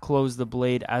half close the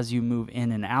blade as you move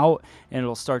in and out, and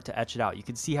it'll start to etch it out. You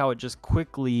can see how it just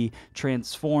quickly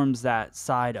transforms that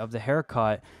side of the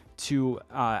haircut to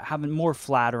have a more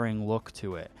flattering look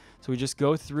to it. So we just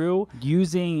go through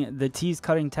using the tease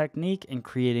cutting technique and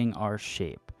creating our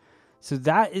shape. So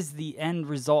that is the end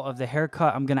result of the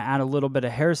haircut. I'm going to add a little bit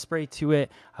of hairspray to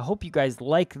it. I hope you guys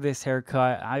like this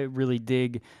haircut. I really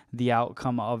dig the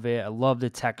outcome of it. I love the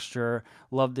texture,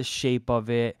 love the shape of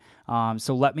it.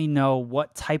 So let me know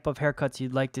what type of haircuts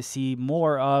you'd like to see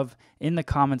more of in the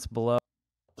comments below.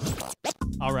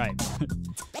 All right.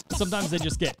 Sometimes they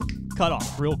just get cut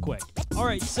off real quick. All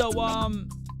right, so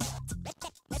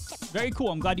very cool.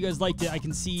 I'm glad you guys liked it. I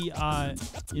can see,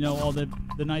 you know, all the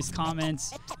nice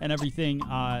comments and everything.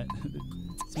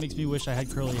 This makes me wish I had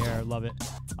curly hair. I love it.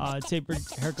 Tapered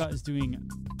haircut is doing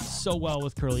so well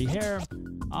with curly hair.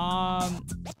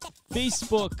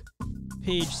 Facebook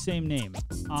page, same name.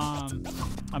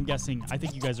 I'm guessing. I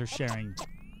think you guys are sharing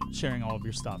all of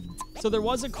your stuff. So there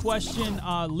was a question.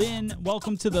 Lynn,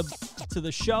 welcome to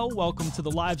the show. Welcome to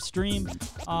the live stream.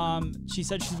 She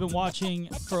said she's been watching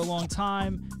for a long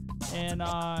time. And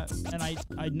I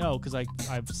know because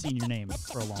I've seen your name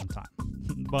for a long time.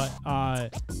 But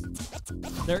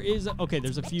there's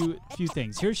a few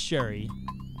things. Here's Sherry.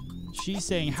 She's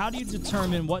saying, how do you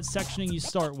determine what sectioning you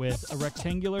start with? A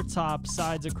rectangular top,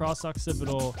 sides across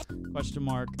occipital, question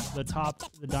mark, the top,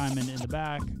 the diamond in the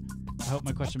back. I hope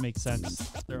my question makes sense.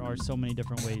 There are so many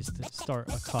different ways to start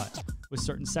a cut with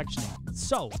certain sectioning.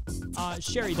 So,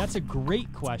 Sherry, that's a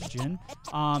great question.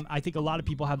 I think a lot of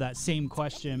people have that same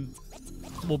question.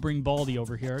 We'll bring Baldy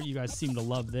over here. You guys seem to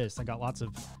love this. I got lots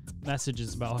of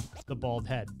messages about the bald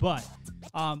head. But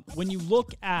when you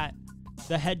look at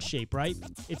the head shape, right,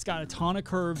 it's got a ton of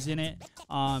curves in it.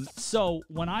 So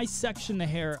when I section the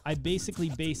hair, I basically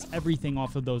base everything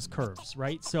off of those curves,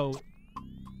 right? So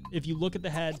if you look at the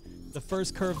head, the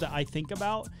first curve that I think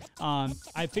about,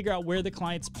 I figure out where the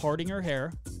client's parting her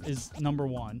hair is number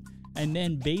one. And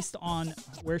then based on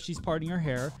where she's parting her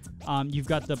hair, you've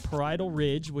got the parietal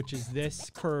ridge, which is this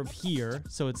curve here.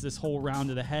 So it's this whole round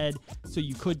of the head. So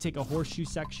you could take a horseshoe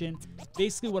section.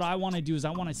 Basically what I want to do is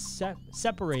I want to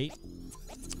separate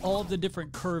all of the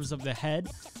different curves of the head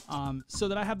so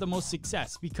that I have the most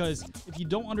success. Because if you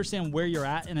don't understand where you're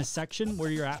at in a section, where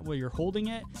you're holding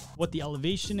it, what the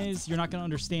elevation is, you're not going to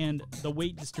understand the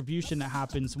weight distribution that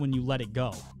happens when you let it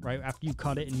go, right? After you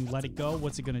cut it and you let it go,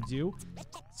 what's it going to do?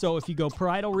 So if you go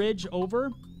parietal ridge over,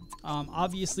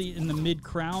 obviously in the mid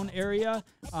crown area,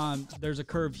 there's a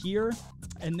curve here.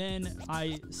 And then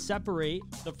I separate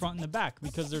the front and the back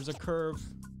because there's a curve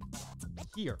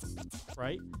here,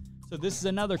 right? So this is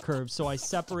another curve, so I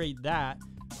separate that,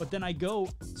 but then I go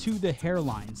to the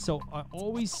hairline. So I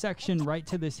always section right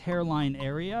to this hairline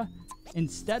area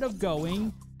instead of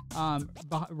going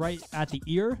right at the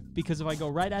ear, because if I go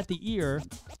right at the ear,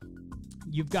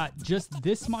 you've got just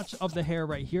this much of the hair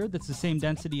right here that's the same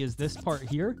density as this part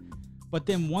here. But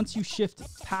then once you shift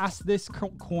past this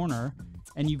corner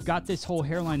and you've got this whole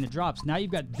hairline that drops, now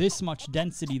you've got this much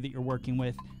density that you're working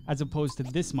with as opposed to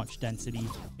this much density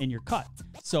in your cut.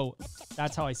 So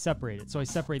that's how I separate it. So I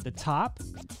separate the top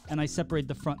and I separate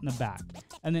the front and the back.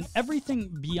 And then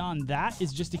everything beyond that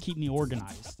is just to keep me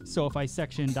organized. So if I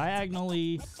section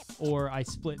diagonally, or I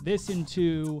split this in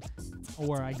two,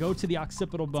 or I go to the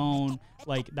occipital bone,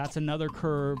 like that's another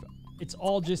curve. It's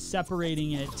all just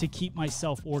separating it to keep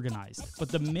myself organized. But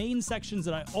the main sections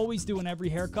that I always do in every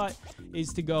haircut is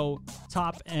to go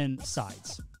top and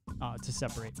sides to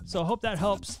separate. So I hope that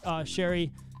helps,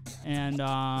 Sherry. And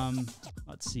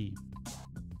let's see.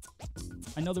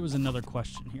 I know there was another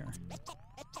question here.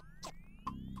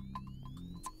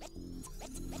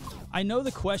 I know what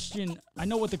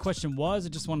the question was. I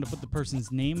just wanted to put the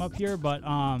person's name up here, but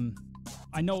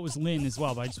I know it was Lynn as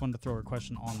well, but I just wanted to throw her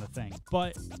question on the thing.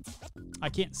 But I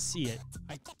can't see it.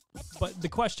 But the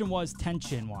question was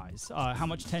tension-wise. How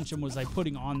much tension was I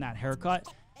putting on that haircut?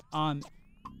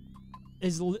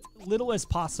 As little as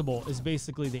possible is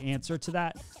basically the answer to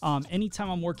that. Anytime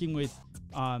I'm working with,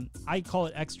 I call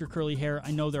it extra curly hair.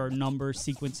 I know there are number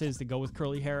sequences that go with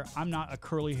curly hair. I'm not a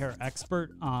curly hair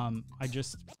expert. I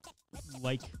just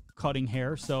like cutting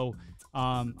hair. So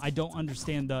I don't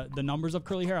understand the numbers of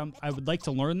curly hair. I would like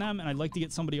to learn them, and I'd like to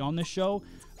get somebody on this show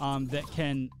that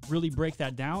can really break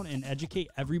that down and educate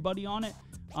everybody on it.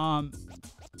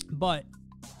 But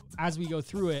as we go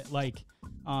through it, like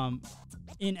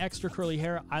in extra curly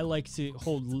hair, I like to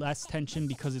hold less tension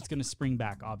because it's going to spring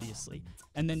back, obviously.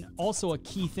 And then also a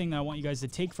key thing that I want you guys to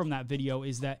take from that video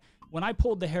is that when I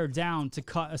pulled the hair down to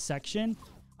cut a section,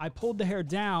 I pulled the hair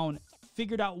down,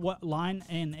 figured out what line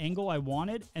and angle I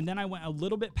wanted, and then I went a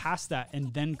little bit past that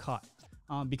and then cut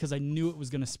because I knew it was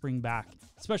going to spring back,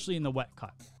 especially in the wet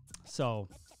cut. So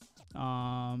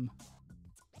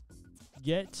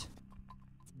get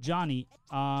Johnny.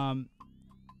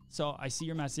 So I see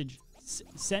your message.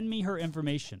 Send me her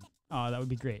information. That would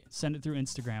be great. Send it through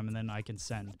Instagram, and then I can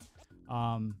send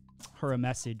her a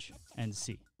message and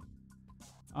see.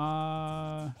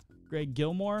 Greg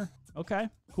Gilmore. Okay,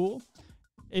 cool.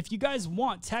 If you guys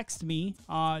want, text me.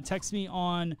 Text me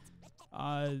on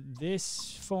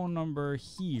this phone number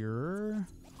here.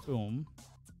 Boom.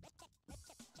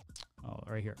 Oh,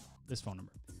 right here. This phone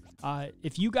number.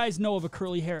 If you guys know of a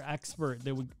curly hair expert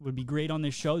that would be great on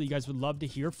this show that you guys would love to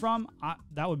hear from,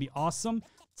 that would be awesome.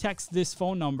 Text this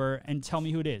phone number and tell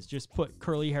me who it is. Just put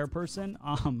curly hair person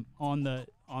on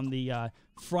the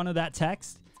front of that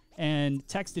text and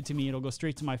text it to me. It'll go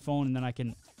straight to my phone, and then I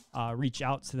can reach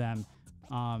out to them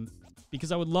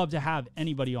because I would love to have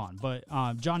anybody on. But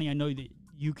Johnny, I know that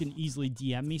you can easily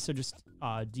DM me, so just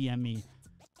DM me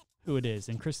who it is.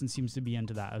 And Kristen seems to be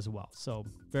into that as well. So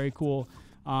very cool.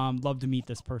 Love to meet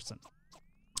this person.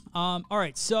 All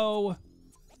right, so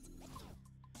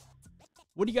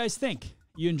what do you guys think?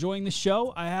 You enjoying the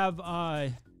show? I have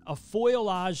a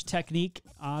foilage technique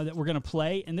that we're going to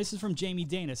play, and this is from Jamie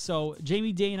Dana. So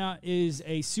Jamie Dana is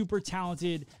a super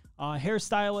talented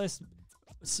hairstylist,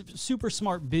 super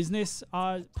smart business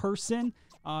person.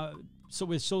 So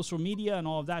with social media and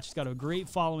all of that, she's got a great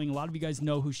following. A lot of you guys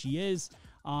know who she is.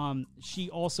 She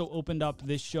also opened up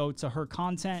this show to her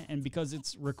content, and because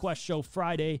it's Request Show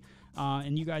Friday,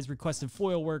 and you guys requested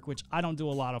foil work, which I don't do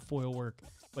a lot of foil work,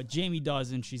 but Jamie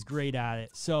does, and she's great at it.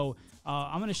 So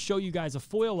I'm going to show you guys a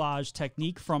foilage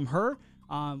technique from her.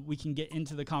 We can get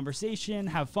into the conversation,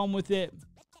 have fun with it,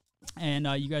 and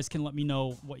you guys can let me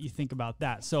know what you think about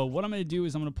that. So what I'm going to do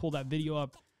is I'm going to pull that video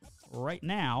up right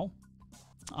now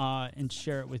and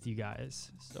share it with you guys.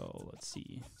 So let's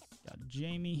see. Got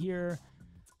Jamie here.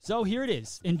 So here it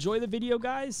is. Enjoy the video,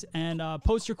 guys, and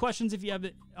post your questions if you have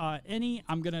any.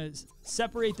 I'm going to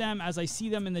separate them as I see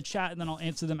them in the chat, and then I'll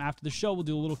answer them after the show. We'll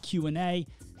do a little Q&A,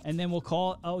 and then we'll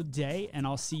call it a day, and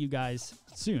I'll see you guys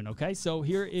soon, okay? So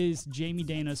here is Jamie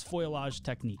Dana's foilage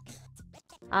technique.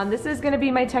 This is going to be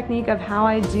my technique of how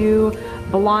I do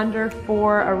blonder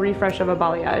for a refresh of a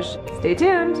balayage. Stay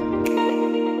tuned.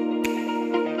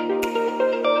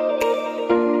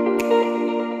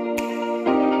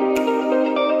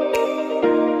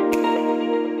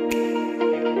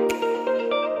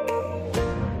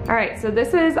 All right, so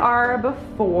this is our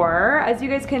before. As you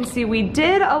guys can see, we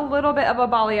did a little bit of a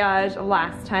balayage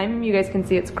last time. You guys can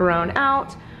see it's grown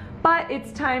out, but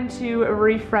it's time to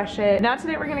refresh it. Now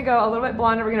today we're gonna go a little bit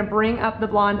blonder. We're gonna bring up the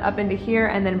blonde up into here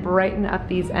and then brighten up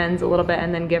these ends a little bit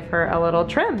and then give her a little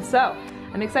trim. So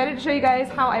I'm excited to show you guys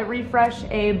how I refresh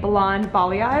a blonde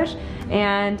balayage.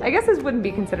 And I guess this wouldn't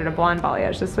be considered a blonde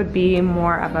balayage. This would be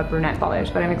more of a brunette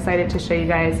balayage, but I'm excited to show you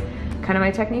guys kind of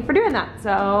my technique for doing that.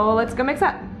 So let's go mix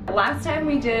that. Last time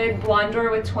we did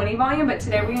blondoir with 20 volume, but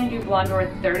today we're gonna do blondoir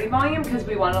with 30 volume because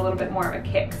we want a little bit more of a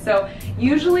kick. So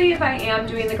usually if I am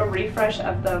doing like a refresh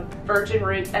of the virgin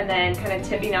roots and then kind of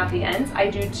tipping out the ends, I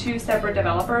do two separate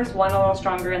developers, one a little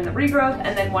stronger in the regrowth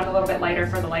and then one a little bit lighter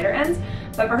for the lighter ends.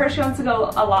 But for her, she wants to go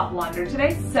a lot blonder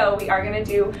today, so we are gonna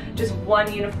do just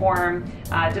one uniform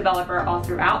developer all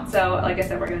throughout. So like I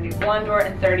said, we're gonna do blondoir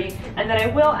and 30, and then I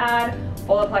will add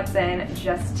Olaplex in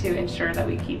just to ensure that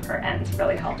we keep her ends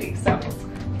really healthy. So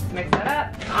let's mix that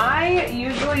up. I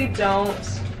usually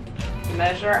don't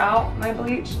measure out my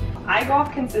bleach. I go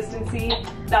off consistency.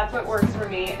 That's what works for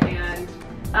me. And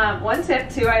one tip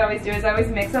too I always do is I always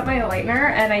mix up my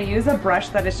lightener, and I use a brush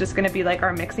that is just gonna be like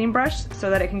our mixing brush so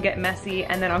that it can get messy,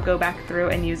 and then I'll go back through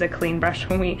and use a clean brush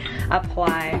when we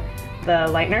apply the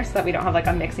lightener so that we don't have like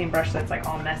a mixing brush that's like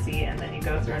all messy and then you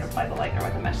go through and apply the lightener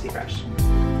with a messy brush.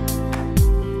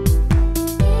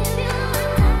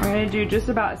 I'm gonna do just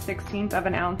about 1/16 of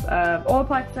an ounce of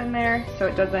Olaplex in there so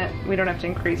we don't have to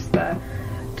increase the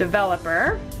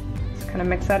developer. Just kind of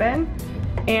mix that in.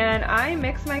 And I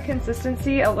mix my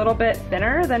consistency a little bit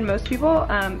thinner than most people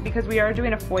because we are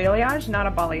doing a foliage, not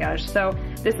a balayage. So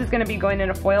this is gonna be going in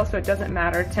a foil, so it doesn't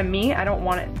matter. To me, I don't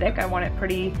want it thick, I want it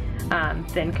pretty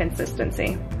thin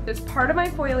consistency. As part of my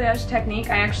foliage technique,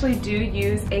 I actually do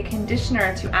use a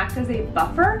conditioner to act as a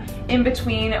buffer in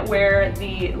between where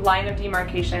the line of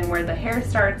demarcation, where the hair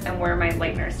starts and where my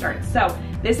lightener starts. So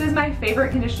this is my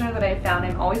favorite conditioner that I've found.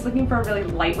 I'm always looking for a really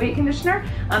lightweight conditioner,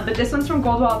 but this one's from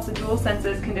Goldwell. It's a Dual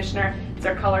Senses conditioner. It's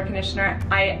our color conditioner.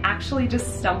 I actually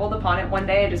just stumbled upon it one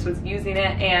day. I just was using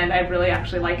it and I really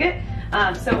actually like it.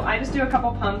 So I just do a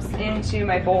couple pumps into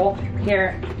my bowl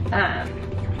here.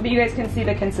 But you guys can see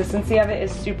the consistency of it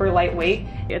is super lightweight.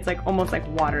 It's like almost like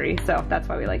watery, so that's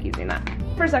why we like using that.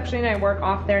 First section, I work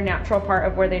off their natural part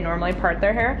of where they normally part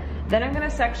their hair. Then I'm gonna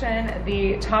section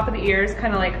the top of the ears,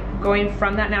 kind of like going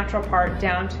from that natural part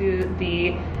down to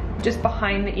the just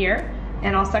behind the ear,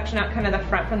 and I'll section out kind of the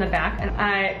front from the back, and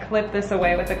I clip this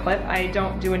away with a clip. I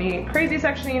don't do any crazy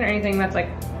sectioning or anything that's like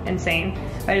insane.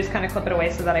 I just kind of clip it away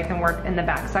so that I can work in the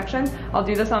back section. I'll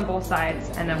do this on both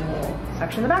sides, and then we'll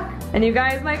section the back. And you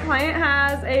guys, my client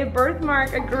has a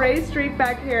birthmark, a gray streak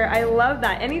back here. I love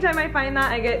that. Anytime I find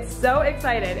that, I get so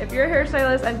excited. If you're a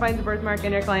hairstylist and finds a birthmark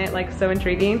in your client like so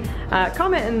intriguing,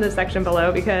 comment in the section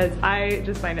below, because I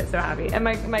just find it so happy. And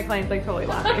my client's like totally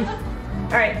laughing.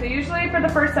 All right, so usually for the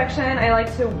first section, I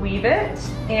like to weave it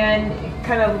and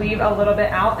kind of leave a little bit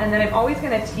out, and then I'm always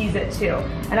gonna tease it too.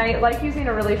 And I like using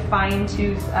a really fine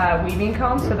tooth weaving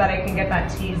comb so that I can get that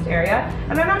teased area.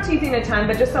 And I'm not teasing a ton,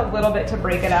 but just a little bit to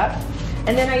break it up.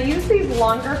 And then I use these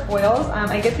longer foils.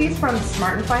 I get these from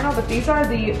Smart & Final, but these are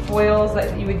the foils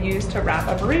that you would use to wrap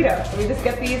a burrito. So we just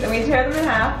get these and we tear them in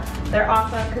half. They're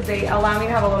awesome because they allow me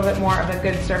to have a little bit more of a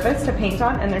good surface to paint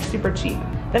on, and they're super cheap.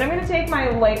 Then I'm gonna take my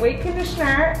lightweight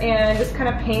conditioner and just kind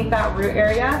of paint that root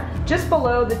area just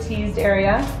below the teased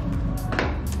area.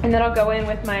 And then I'll go in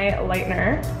with my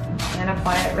lightener and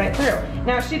apply it right through.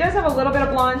 Now she does have a little bit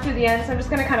of blonde through the end, so I'm just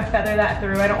gonna kind of feather that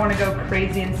through. I don't wanna go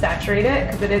crazy and saturate it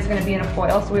because it is gonna be in a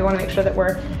foil, so we wanna make sure that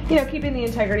we're, you know, keeping the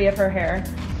integrity of her hair.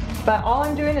 But all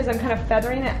I'm doing is I'm kind of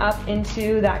feathering it up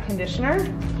into that conditioner.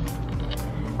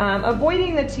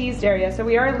 Avoiding the teased area, so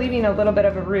we are leaving a little bit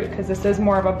of a root because this is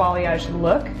more of a balayage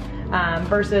look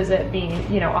versus it being,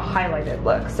 you know, a highlighted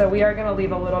look. So we are gonna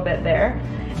leave a little bit there.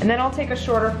 And then I'll take a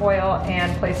shorter foil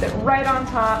and place it right on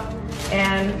top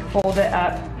and fold it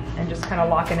up and just kind of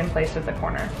lock it in place with the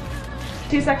corner.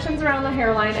 2 sections around the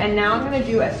hairline, and now I'm gonna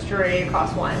do a straight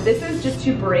across one. This is just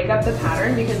to break up the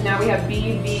pattern because now we have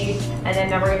V, V, and then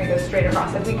now we're gonna go straight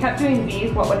across. If we kept doing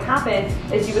V's, what would happen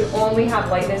is you would only have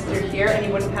lightness through here and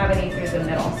you wouldn't have any through the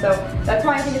middle. So that's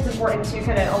why I think it's important to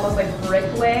kind of almost like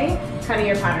bricklay kind of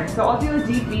your pattern. So I'll do a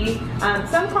deep V.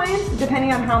 Some clients,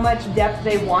 depending on how much depth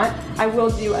they want, I will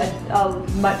do a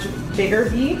much bigger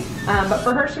V. But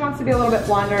for her, she wants to be a little bit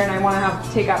blonder, and I want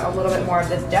to take out a little bit more of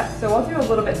this depth. So I'll do a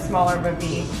little bit smaller of a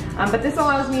V. But this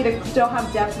allows me to still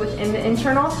have depth within the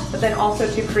internal, but then also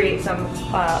to create some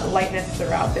lightness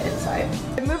throughout the inside.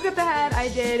 I moved up the head. I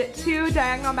did 2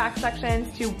 diagonal back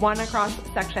sections to 1 across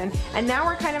section, and now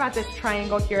we're kind of at this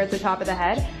triangle here at the top of the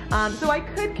head. So I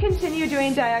could continue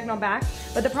doing diagonal back,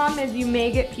 but the problem is you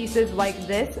may get pieces like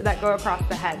this that go across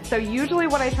the head. So usually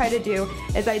what I try to do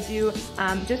is I do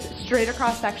just straight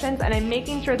across sections, and I'm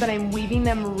making sure that I'm weaving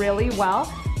them really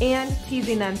well and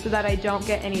teasing them so that I don't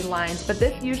get any lines. But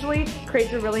this usually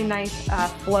creates a really nice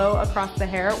flow across the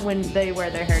hair when they wear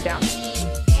their hair down.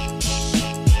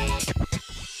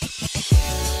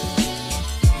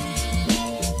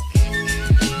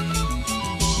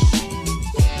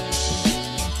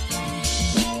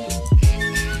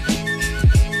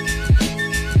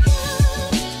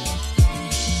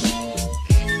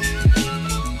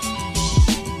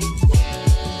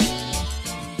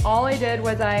 All I did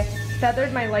was I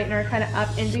feathered my lightener kind of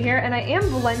up into here, and I am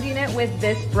blending it with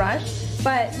this brush,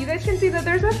 but you guys can see that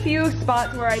there's a few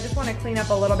spots where I just want to clean up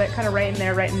a little bit, kind of right in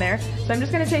there, right in there. So I'm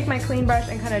just going to take my clean brush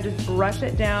and kind of just brush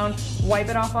it down, wipe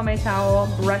it off on my towel,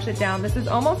 brush it down. This is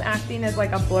almost acting as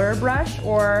like a blur brush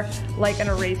or like an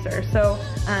eraser. So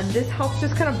this helps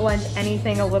just kind of blend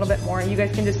anything a little bit more. You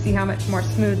guys can just see how much more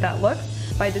smooth that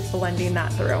looks by just blending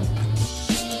that through.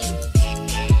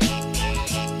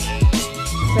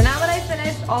 So now that I've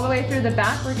finished all the way through the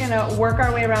back, we're gonna work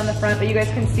our way around the front, but you guys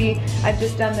can see I've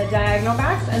just done the diagonal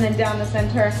backs and then down the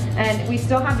center, and we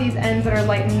still have these ends that are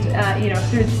lightened you know,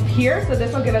 through here, so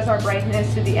this will give us our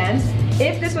brightness to the end.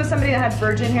 If this was somebody that had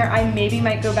virgin hair, I maybe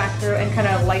might go back through and kind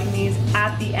of lighten these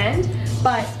at the end,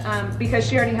 but because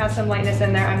she already has some lightness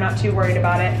in there, I'm not too worried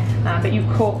about it, but you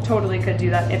totally could do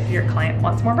that if your client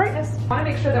wants more brightness. I wanna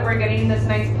make sure that we're getting this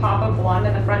nice pop of blonde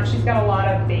in the front. She's got a lot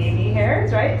of baby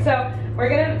hairs, right? So we're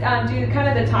gonna do kind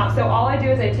of the top. So all I do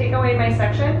is I take away my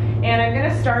section, and I'm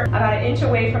gonna start about 1 inch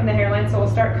away from the hairline. So we'll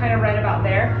start kind of right about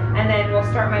there, and then we'll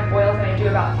start my foils, and I do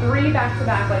about 3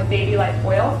 back-to-back like baby-like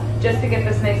foils, just to get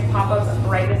this nice pop of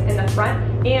brightness in the front,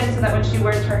 and so that when she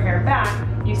wears her hair back,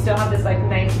 you still have this like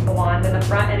nice blonde in the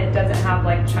front, and it doesn't have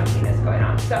like chunkiness going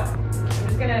on. So I'm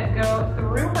just gonna go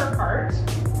through her part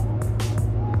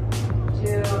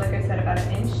to, like I said, about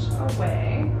 1 inch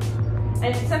away.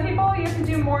 And some people you have to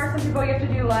do more, some people you have to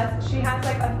do less. She has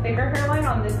like a thicker hairline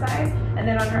on this side, and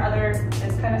then on her other,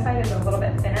 this kind of side is a little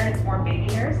bit thinner, it's more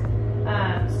baby hairs.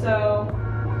 So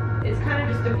it's kind of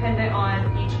just dependent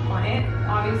on each client.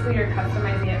 Obviously you're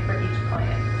customizing it for each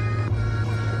client.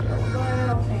 A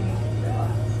little tiny bit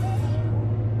less.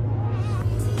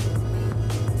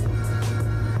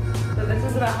 So this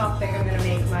is about how thick I'm gonna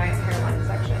make my hairline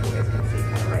section. You guys can see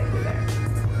kind of right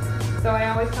So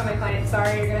I always tell my clients,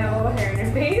 sorry, you're gonna have a little hair in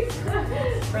your face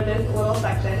for this little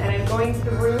section. And I'm going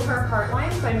through her heart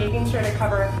line, so I'm making sure to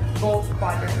cover both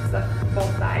quadrants,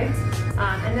 both sides.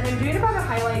 And then I'm doing about a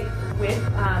highlight with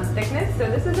thickness. So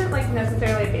this isn't like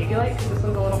necessarily a baby light because this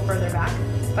one's a little further back,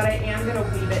 but I am gonna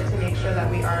weave it to make sure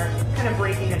that we are kind of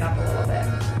breaking it up a little bit.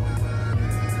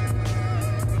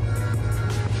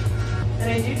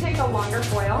 And I do take a longer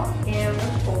foil and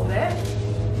fold it.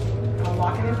 I'll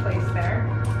lock it in place there.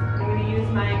 I'm going to use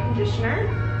my conditioner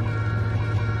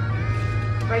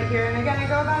right here, and again I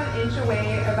go about an inch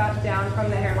away, about down from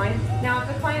the hairline. Now if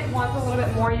the client wants a little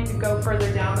bit more, you could go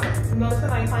further down. Most of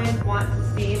my clients want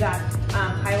to see that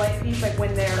highlight piece, like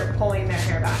when they're pulling their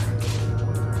hair back.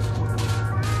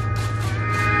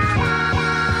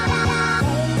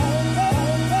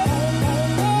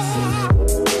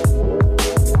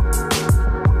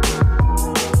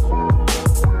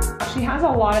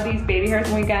 A lot of these baby hairs,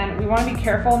 and again, we want to be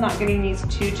careful not getting these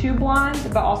too blonde,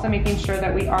 but also making sure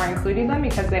that we are including them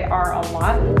because they are a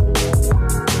lot.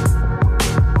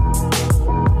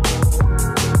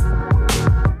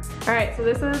 All right, so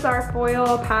this is our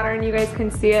foil pattern. You guys can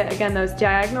see it. Again, those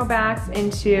diagonal backs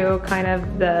into kind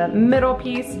of the middle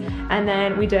piece, and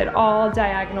then we did all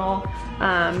diagonal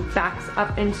backs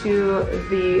up into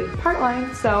the part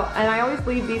line. So, and I always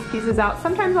leave these pieces out.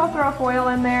 Sometimes I'll throw a foil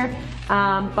in there,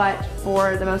 but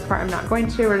for the most part I'm not going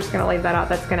to. We're just gonna leave that out.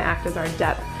 That's gonna act as our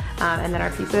depth, and then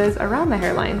our pieces around the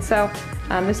hairline. So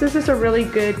this is just a really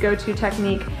good go-to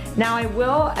technique. Now I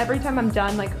will, every time I'm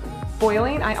done like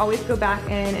foiling, I always go back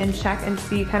in and check and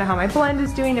see kind of how my blend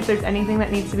is doing, if there's anything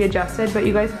that needs to be adjusted, but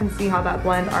you guys can see how that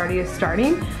blend already is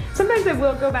starting. Sometimes I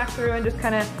will go back through and just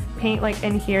kind of paint like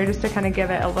in here just to kind of give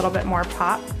it a little bit more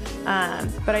pop,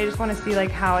 but I just want to see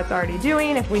like how it's already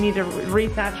doing, if we need to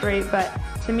resaturate. But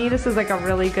to me this is like a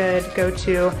really good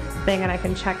go-to thing, and I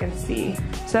can check and see.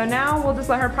 So now we'll just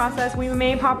let her process. We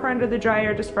may pop her under the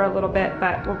dryer just for a little bit,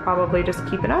 but we'll probably just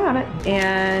keep an eye on it.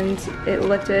 And it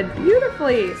lifted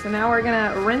beautifully. So now we're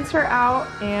gonna rinse her out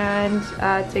and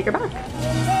take her back.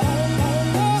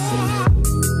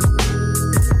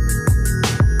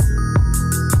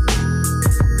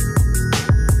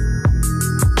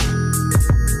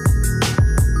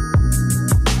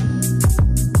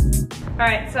 All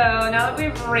right, so now that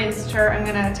we've rinsed her, I'm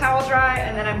gonna towel dry,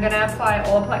 and then I'm gonna apply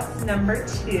Olaplex number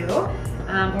 2.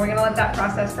 We're gonna let that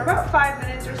process for about 5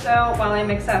 minutes or so while I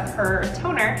mix up her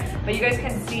toner. But you guys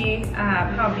can see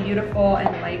how beautiful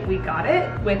and light we got it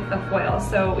with the foil.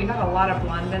 So we got a lot of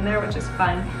blonde in there, which is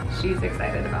fun. She's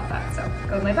excited about that. So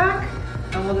go lay back,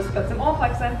 and we'll just put some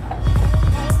Olaplex in.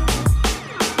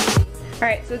 All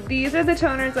right, so these are the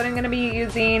toners that I'm gonna be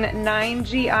using: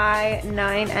 9GI,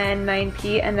 9N,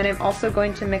 9P, and then I'm also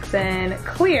going to mix in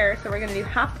clear. So we're gonna do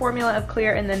half formula of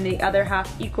clear and then the other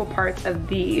half equal parts of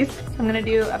these. So I'm gonna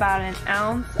do about an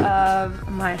ounce of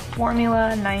my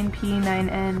formula, 9P,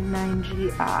 9N,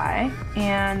 9GI.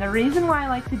 And the reason why I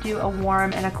like to do a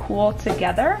warm and a cool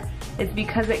together is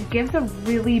because it gives a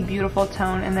really beautiful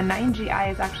tone, and the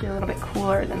 9GI is actually a little bit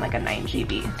cooler than like a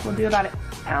 9GB. So we'll do about an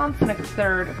ounce and a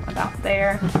third, about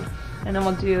there. And then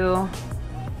we'll do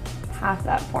half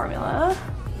that formula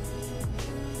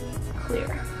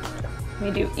clear. We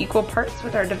do equal parts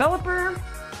with our developer.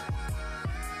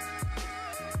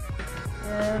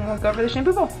 And we'll go over the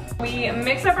shampoo bowl. We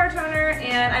mix up our toner,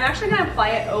 and I'm actually gonna apply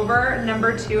it over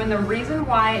number 2, and the reason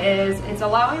why is it's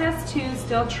allowing us to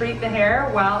still treat the hair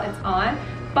while it's on,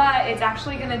 but it's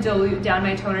actually gonna dilute down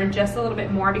my toner just a little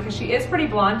bit more because she is pretty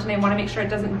blonde, and I wanna make sure it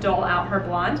doesn't dull out her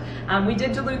blonde. We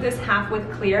did dilute this half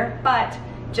with clear, but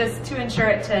just to ensure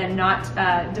it to not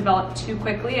develop too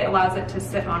quickly, it allows it to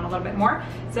sit on a little bit more.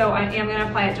 So I am gonna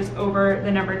apply it just over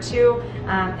the number 2.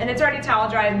 And it's already towel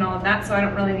dried and all of that, so I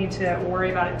don't really need to worry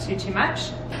about it too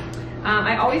much.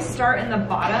 I always start in the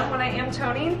bottom when I am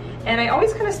toning, and I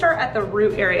always kind of start at the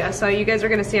root area. So you guys are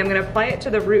gonna see I'm gonna apply it to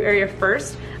the root area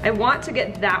first. I want to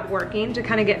get that working to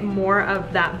kind of get more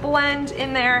of that blend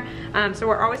in there. So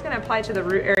we're always gonna apply to the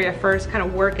root area first, kind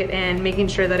of work it in, making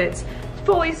sure that it's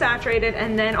fully saturated,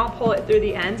 and then I'll pull it through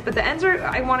the ends. But the ends are,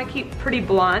 I want to keep pretty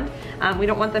blonde. We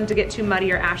don't want them to get too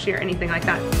muddy or ashy or anything like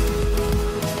that.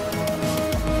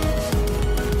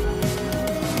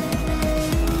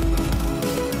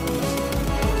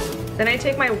 Then I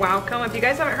take my Wow comb. If you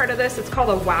guys haven't heard of this, it's called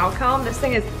a Wow comb. This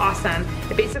thing is awesome.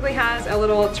 It basically has a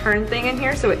little turn thing in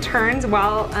here, so it turns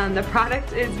while the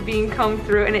product is being combed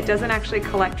through, and it doesn't actually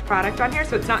collect product on here,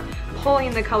 so it's not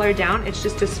pulling the color down, it's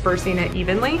just dispersing it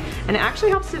evenly, and it actually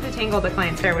helps to detangle the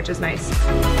client's hair, which is nice.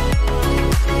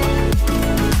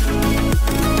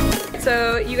 right,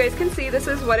 so you guys can see this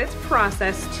is what it's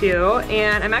processed to,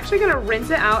 and I'm actually gonna rinse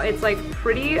it out. It's like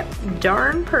pretty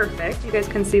darn perfect. You guys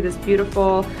can see this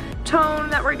beautiful tone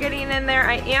that we're getting in there.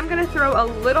 I am gonna throw a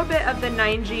little bit of the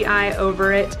 9GI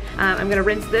over it. I'm gonna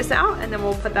rinse this out and then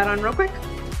we'll put that on real quick.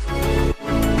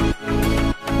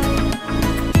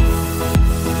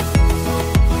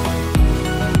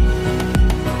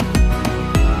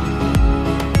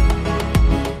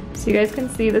 So you guys can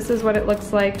see this is what it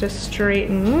looks like, just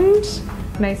straightened.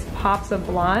 Nice pops of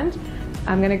blonde.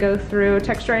 I'm gonna go through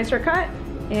texturizer cut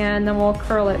and then we'll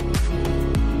curl it.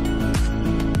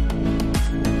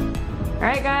 All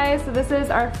right guys, so this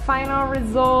is our final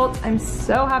result. I'm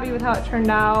so happy with how it turned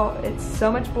out. It's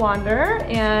so much blonder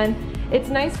and it's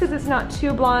nice because it's not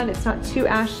too blonde, it's not too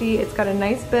ashy. It's got a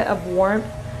nice bit of warmth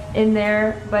in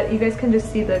there, but you guys can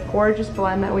just see the gorgeous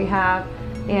blend that we have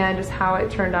and just how it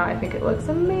turned out. I think it looks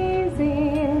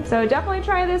amazing. So definitely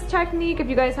try this technique. If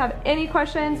you guys have any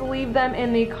questions, leave them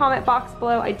in the comment box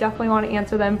below. I definitely want to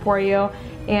answer them for you.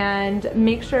 And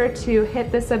make sure to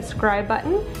hit the subscribe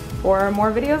button for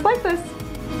more videos like this.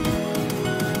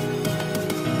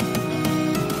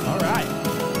 All right.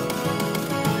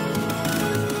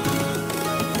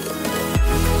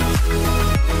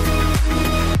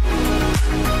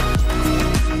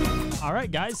 All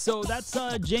right, guys, so that's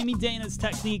Jamie Dana's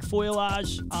technique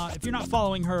foilage. If you're not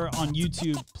following her on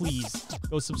YouTube, please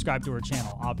go subscribe to her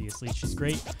channel. Obviously, she's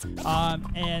great.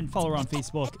 And follow her on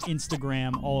Facebook,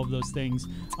 Instagram, all of those things.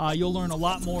 You'll learn a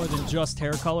lot more than just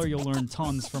hair color. You'll learn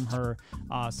tons from her,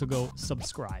 so go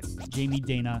subscribe. Jamie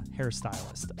Dana,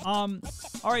 hairstylist.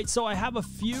 All right, so I have a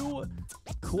few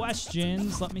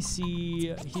questions. Let me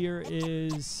see. Here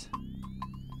is...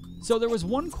 So there was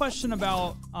one question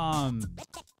about...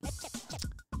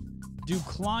 do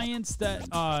clients that,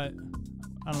 I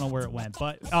don't know where it went,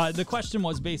 but the question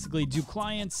was basically, do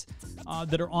clients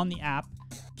that are on the app,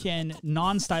 can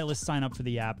non-stylists sign up for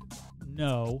the app?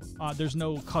 No, there's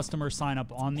no customer sign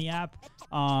up on the app.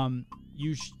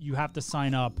 You have to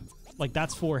sign up, like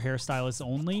that's for hairstylists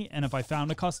only. And if I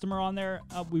found a customer on there,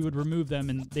 we would remove them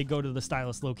and they go to the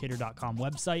stylistlocator.com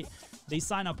website. They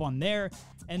sign up on there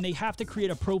and they have to create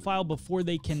a profile before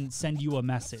they can send you a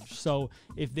message. So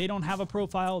if they don't have a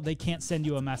profile, they can't send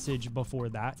you a message before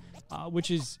that,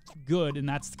 which is good. And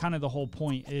that's kind of the whole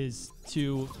point, is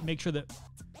to make sure that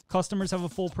customers have a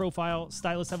full profile,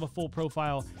 stylists have a full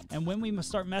profile, and when we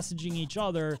start messaging each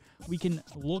other, we can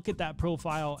look at that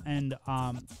profile and,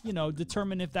 you know,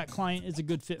 determine if that client is a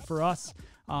good fit for us.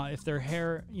 If their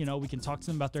hair, you know, we can talk to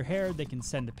them about their hair, they can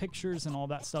send pictures and all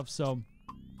that stuff. So,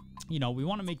 you know, we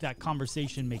want to make that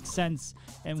conversation make sense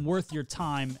and worth your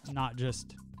time, not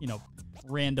just, you know,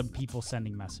 random people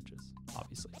sending messages,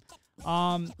 obviously.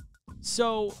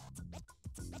 So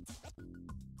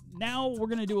now we're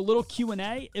going to do a little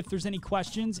Q&A. If there's any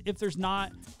questions, if there's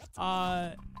not,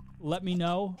 let me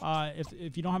know.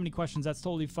 If you don't have any questions, that's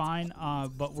totally fine.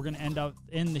 But we're going to end up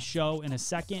in the show in a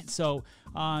second. So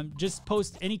just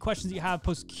post any questions you have,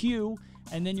 post Q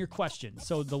and then your question.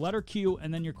 So the letter Q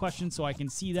and then your question, so I can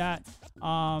see that.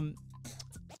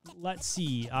 Let's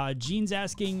see. Jean's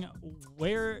asking,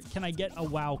 where can I get a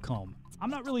wow comb? I'm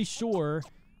not really sure.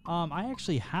 I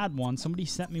actually had one. Somebody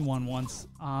sent me one once.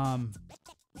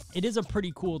 It is a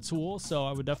pretty cool tool, so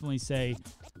I would definitely say,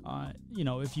 you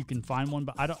know, if you can find one,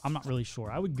 but I'm not really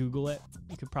sure. I would Google it.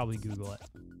 You could probably Google it.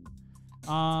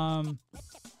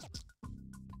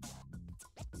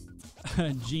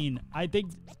 Jean, I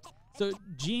think so.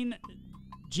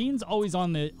 Jean's always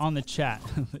on the chat,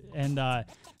 and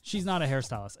she's not a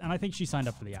hairstylist, and I think she signed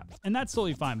up for the app, and that's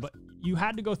totally fine. But you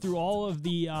had to go through all of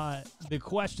the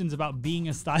questions about being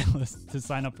a stylist to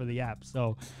sign up for the app.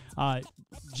 So,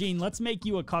 Jean, let's make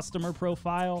you a customer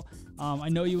profile. I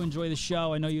know you enjoy the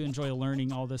show. I know you enjoy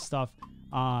learning all this stuff,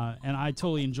 and I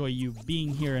totally enjoy you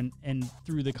being here and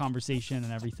through the conversation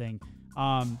and everything.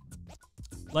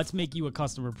 Let's make you a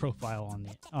customer profile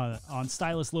on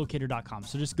stylistlocator.com.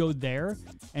 So just go there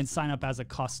and sign up as a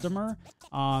customer.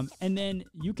 And then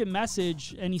you can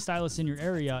message any stylist in your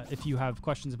area if you have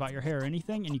questions about your hair or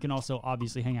anything. And you can also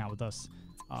obviously hang out with us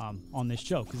on this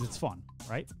show because it's fun,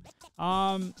 right?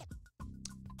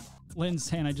 Lynn's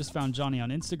saying, I just found Johnny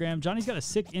on Instagram. Johnny's got a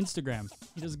sick Instagram.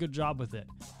 He does a good job with it.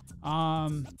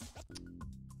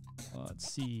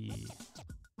 Let's see.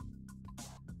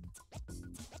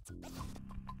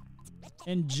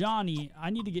 And Johnny,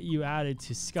 I need to get you added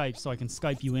to Skype so I can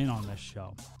Skype you in on this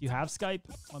show. Do you have Skype?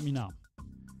 Let me know.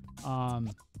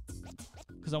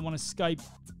 Because I want to Skype.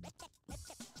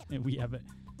 And we have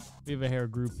a hair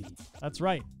groupie. That's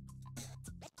right.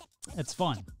 It's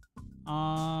fun.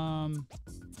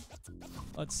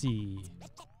 Let's see.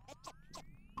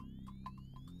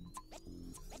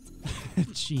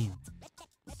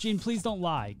 Gene, please don't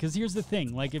lie. Because here's the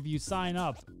thing. Like, if you sign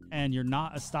up and you're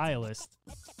not a stylist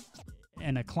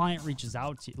and a client reaches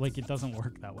out to you, like, it doesn't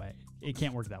work that way. It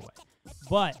can't work that way.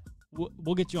 But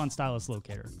we'll get you on Stylist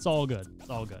Locator. It's all good. It's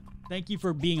all good. Thank you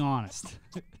for being honest.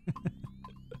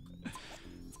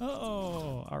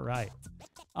 Oh, all right.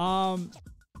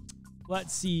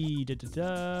 Let's see.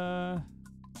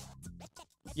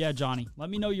 Yeah, Johnny, let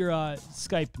me know your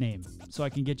Skype name so I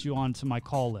can get you onto my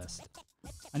call list.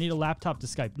 I need a laptop to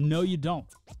Skype. No, you don't.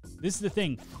 This is the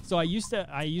thing. So I used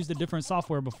a different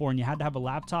software before, and you had to have a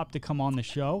laptop to come on the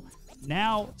show.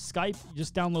 Now, Skype, you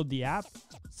just download the app,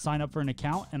 sign up for an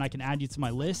account, and I can add you to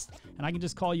my list, and I can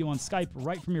just call you on Skype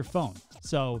right from your phone.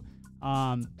 So,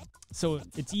 so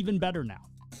it's even better now.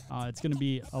 It's going to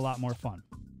be a lot more fun.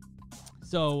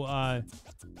 So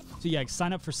yeah,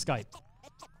 sign up for Skype.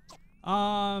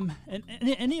 And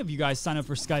any of you guys sign up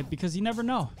for Skype, because you never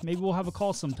know. Maybe we'll have a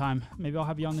call sometime. Maybe I'll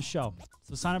have you on the show.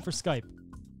 So sign up for Skype.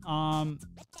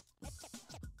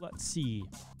 Let's see.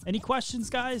 Any questions,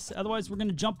 guys? Otherwise, we're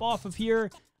gonna jump off of here.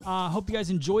 Hope you guys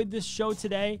enjoyed this show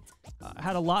today.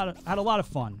 Had a lot of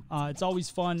fun. It's always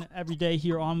fun every day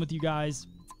here on with you guys.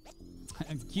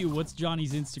 Q, what's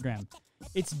Johnny's Instagram?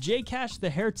 It's JCash the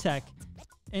Hair Tech.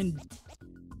 And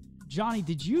Johnny,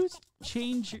 did you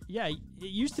change? Yeah, it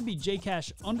used to be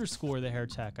JCash _ the Hair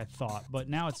Tech, I thought, but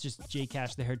now it's just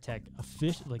JCash the Hair Tech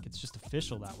official. Like, it's just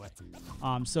official that way.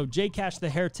 So JCash the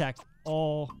Hair Tech,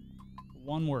 all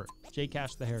one word.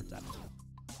 JCash the Hair Tech.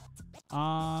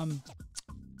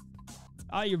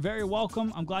 You're very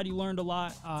welcome. I'm glad you learned a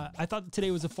lot. I thought today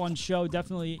was a fun show.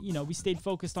 Definitely, we stayed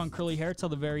focused on curly hair till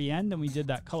the very end, and we did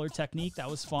that color technique. That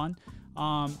was fun.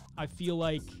 I feel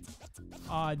like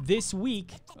this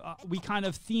week we kind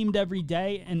of themed every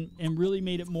day and really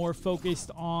made it more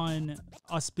focused on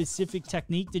a specific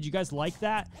technique. Did you guys like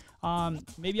that?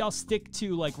 Maybe I'll stick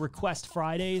to like Request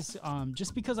Fridays,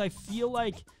 just because I feel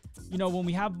like, when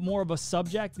we have more of a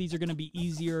subject, these are going to be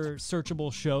easier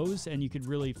searchable shows, and you could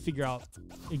really figure out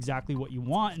exactly what you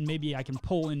want, and maybe I can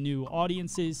pull in new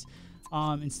audiences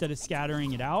instead of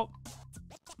scattering it out.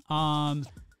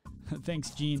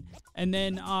 Thanks, Gene. And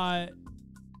then,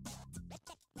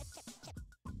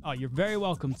 you're very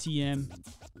welcome, TM.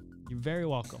 You're very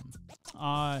welcome.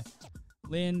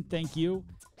 Lynn, thank you.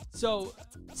 So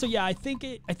yeah, I think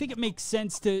it makes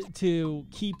sense to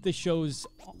keep the shows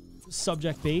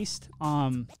subject based.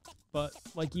 But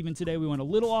like even today, we went a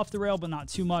little off the rail, but not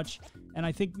too much. And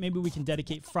I think maybe we can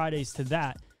dedicate Fridays to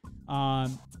that.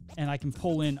 And I can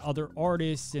pull in other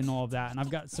artists and all of that. And I've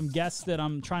got some guests that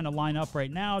I'm trying to line up right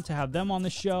now to have them on the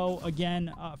show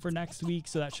again for next week.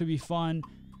 So that should be fun.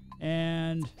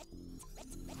 And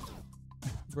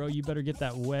bro, you better get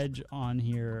that wedge on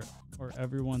here or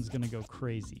everyone's going to go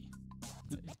crazy.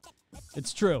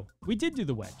 It's true. We did do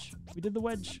the wedge. We did the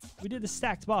wedge. We did the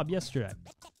stacked bob yesterday.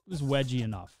 It was wedgy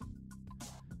enough.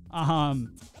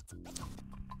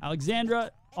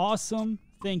 Alexandra, awesome.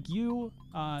 Thank you.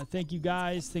 Thank you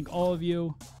guys. Thank all of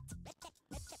you.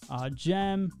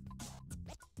 Jem,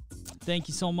 thank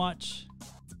you so much.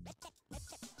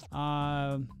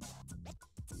 I'm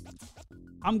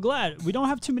glad we don't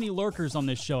have too many lurkers on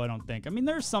this show, I don't think. I mean,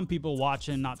 there's some people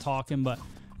watching, not talking, but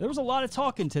there was a lot of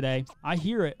talking today. I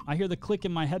hear it. I hear the click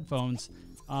in my headphones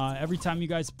every time you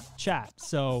guys chat.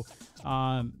 So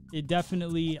it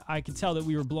definitely, I could tell that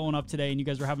we were blowing up today and you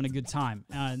guys were having a good time.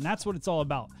 And that's what it's all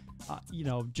about.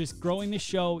 Just growing the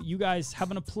show, you guys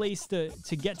having a place to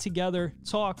get together,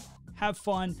 talk, have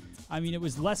fun. I mean, it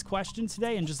was less questions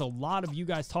today and just a lot of you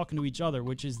guys talking to each other,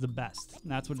 which is the best.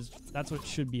 And that's what it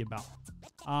should be about.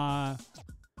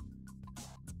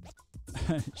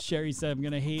 Sherry said, I'm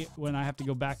going to hate when I have to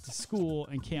go back to school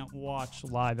and can't watch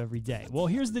live every day. Well,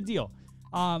 here's the deal.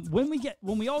 When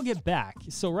we all get back,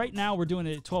 so right now we're doing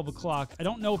it at 12 o'clock. I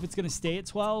don't know if it's going to stay at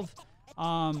 12.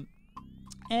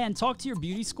 And talk to your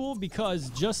beauty school, because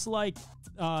just like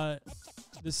the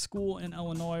school in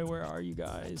Illinois, where are you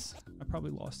guys? I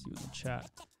probably lost you in the chat.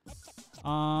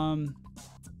 Trying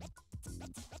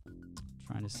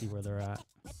to see where they're at.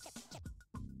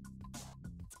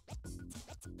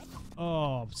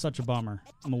 Oh, such a bummer.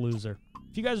 I'm a loser.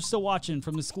 If you guys are still watching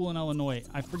from the school in Illinois,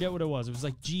 I forget what it was. It was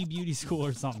like G Beauty School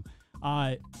or something.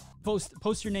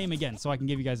 Post your name again so I can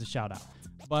give you guys a shout out.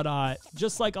 But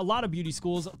just like a lot of beauty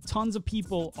schools, tons of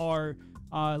people are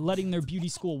letting their beauty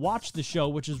school watch the show,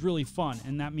 which is really fun.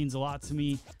 And that means a lot to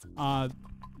me.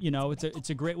 It's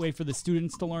a great way for the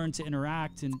students to learn, to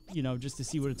interact, and, just to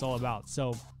see what it's all about.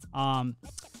 So,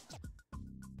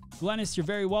 Glennis, you're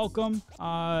very welcome.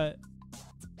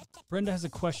 Brenda has a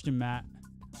question, Matt.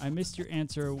 I missed your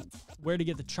answer. Where to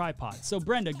get the tripod? So,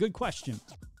 Brenda, good question.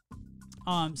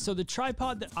 So the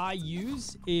tripod that I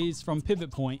use is from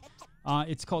Pivot Point.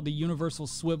 It's called the Universal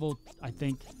Swivel, I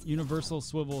think, Universal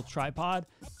Swivel Tripod.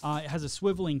 It has a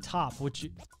swiveling top, which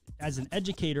as an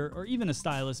educator or even a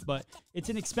stylist, but it's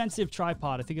an expensive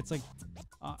tripod. I think it's like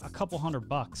a couple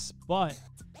 $100, but,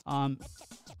 and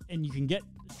you can get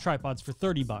tripods for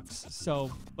 $30.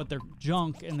 So, but they're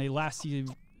junk and they last you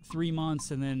 3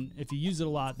 months. And then if you use it a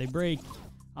lot, they break.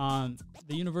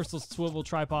 The Universal Swivel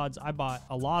tripods, I bought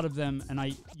a lot of them and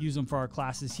I use them for our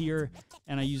classes here,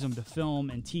 and I use them to film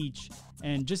and teach,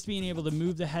 and just being able to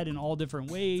move the head in all different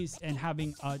ways and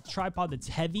having a tripod that's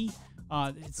heavy.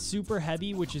 It's super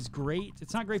heavy, which is great.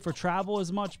 It's not great for travel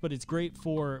as much, but it's great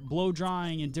for blow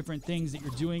drying and different things that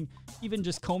you're doing. Even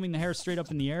just combing the hair straight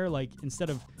up in the air, like instead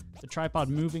of the tripod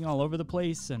moving all over the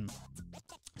place. And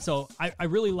so I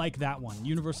really like that one,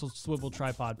 Universal Swivel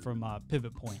Tripod from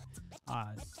Pivot Point.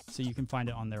 So you can find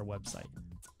it on their website.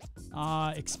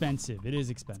 Expensive. It is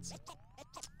expensive.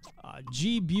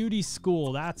 G Beauty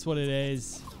School. That's what it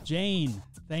is. Jane,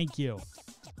 thank you.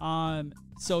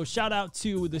 So shout out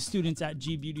to the students at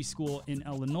G Beauty School in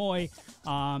Illinois.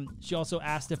 She also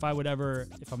asked if I'm ever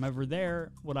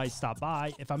there, would I stop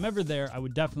by? If I'm ever there, I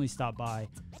would definitely stop by.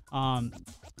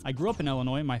 I grew up in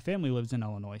Illinois. My family lives in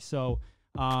Illinois. So,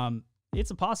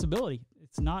 it's a possibility.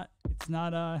 It's not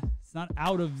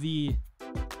out of the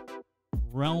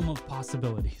realm of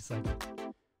possibilities.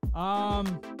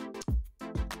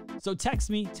 So text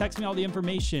me all the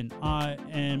information,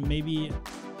 and maybe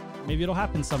it'll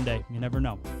happen someday. You never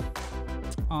know.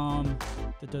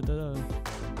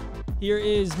 Here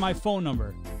is my phone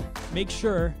number. Make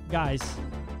sure, guys,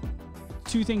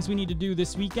 2 things we need to do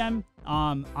this weekend.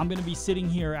 I'm going to be sitting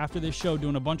here after this show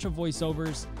doing a bunch of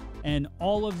voiceovers, and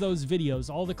all of those videos,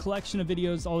 all the collection of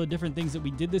videos, all the different things that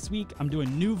we did this week, I'm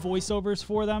doing new voiceovers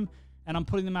for them, and I'm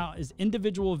putting them out as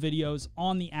individual videos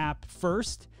on the app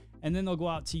first, and then they'll go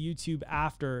out to YouTube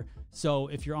after. So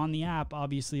if you're on the app,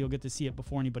 obviously you'll get to see it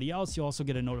before anybody else. You'll also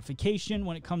get a notification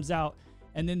when it comes out.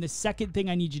 And then the second thing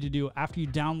I need you to do after you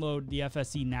download the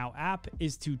FSE Now app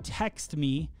is to text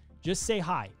me. Just say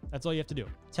hi. That's all you have to do.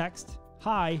 Text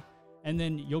hi, and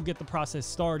then you'll get the process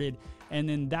started. And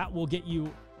then that will get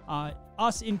you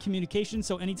us in communication.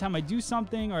 So anytime I do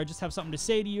something, or I just have something to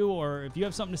say to you, or if you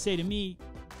have something to say to me,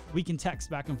 we can text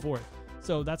back and forth.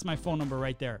 So that's my phone number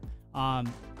right there.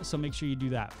 So make sure you do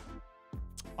that.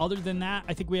 Other than that,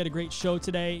 I think we had a great show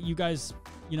today. You guys,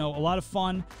 a lot of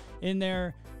fun in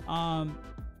there.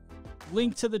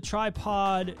 Link to the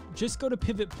tripod, just go to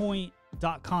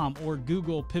pivotpoint.com or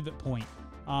Google Pivot Point,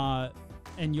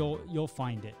 and you'll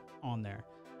find it on there.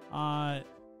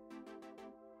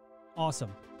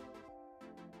 Awesome.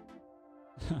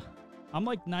 I'm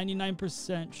like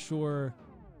 99% sure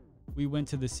we went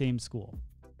to the same school.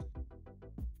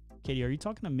 Katie, are you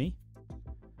talking to me?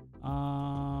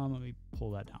 Let me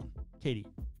pull that down. Katie,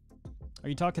 are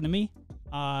you talking to me?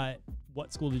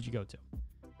 What school did you go to?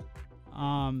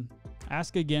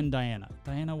 Ask again, Diana.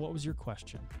 Diana, what was your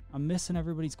question? I'm missing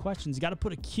everybody's questions. You got to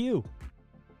put a Q.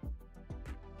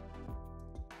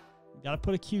 You got to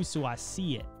put a Q so I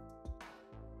see it.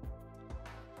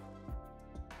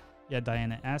 Yeah,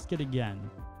 Diana, ask it again.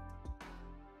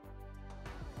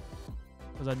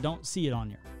 Because I don't see it on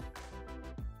here.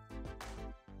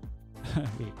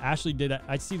 Wait, Ashley did.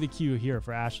 I see the Q here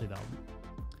for Ashley, though.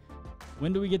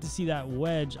 When do we get to see that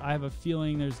wedge? I have a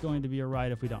feeling there's going to be a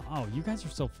ride if we don't. Oh, you guys are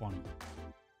so funny.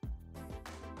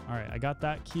 All right, I got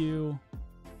that Q.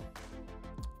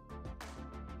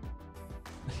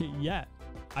 Yeah,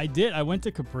 I did. I went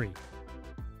to Capri.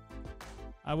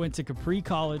 I went to Capri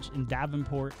College in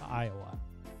Davenport, Iowa.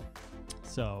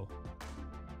 So,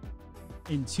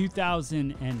 in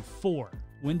 2004.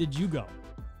 When did you go?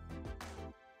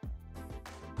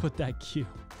 Put that Q.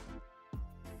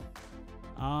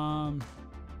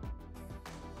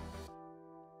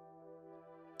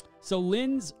 So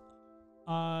Lynn's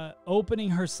opening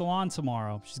her salon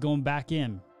tomorrow. She's going back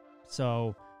in.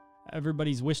 So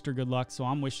everybody's wished her good luck. So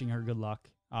I'm wishing her good luck.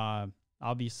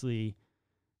 Obviously,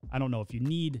 I don't know if you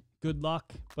need good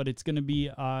luck, but it's going to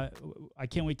be, I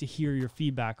can't wait to hear your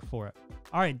feedback for it.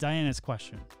 All right, Diana's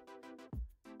question.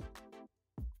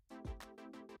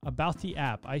 About the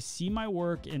app, I see my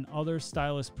work in other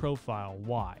stylist profile.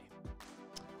 Why?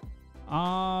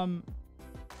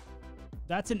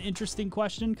 That's an interesting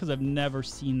question because I've never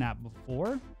seen that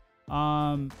before.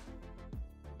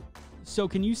 So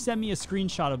can you send me a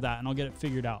screenshot of that and I'll get it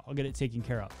figured out. I'll get it taken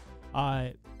care of.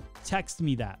 Text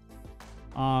me that.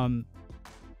 You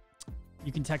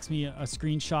can text me a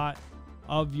screenshot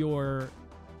of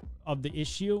the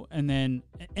issue, and then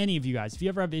any of you guys, if you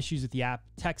ever have issues with the app,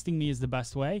 texting me is the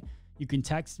best way. you can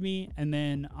text me, and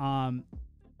then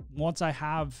once I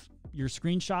have your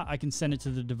screenshot, I can send it to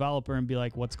the developer and be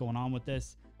like, what's going on with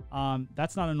this?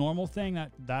 That's not a normal thing.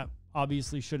 That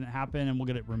obviously shouldn't happen, and we'll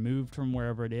get it removed from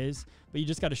wherever it is. But you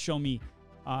just got to show me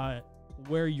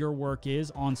where your work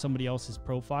is on somebody else's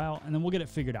profile, and then we'll get it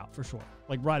figured out for sure,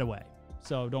 like right away.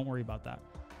 So don't worry about that.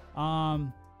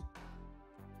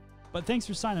 But thanks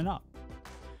for signing up.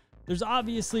 There's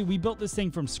obviously, we built this thing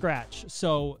from scratch.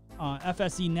 So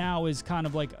FSE Now is kind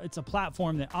of like, it's a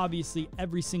platform that obviously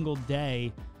every single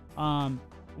day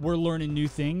we're learning new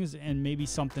things, and maybe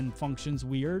something functions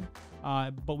weird,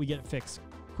 but we get it fixed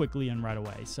quickly and right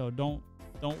away. So don't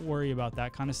worry about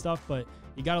that kind of stuff, but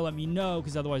you got to let me know,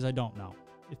 because otherwise I don't know.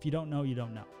 If you don't know, you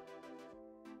don't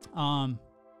know.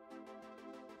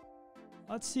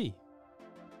 Let's see.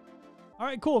 All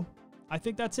right, cool. I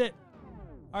think that's it.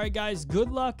 All right, guys,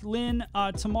 good luck, Lynn.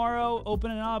 Tomorrow,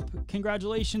 opening up.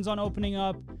 Congratulations on opening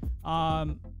up.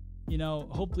 You know,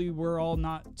 hopefully we're all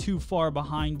not too far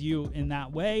behind you in that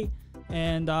way.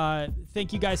 And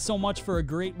thank you guys so much for a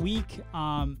great week.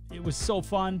 It was so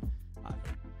fun.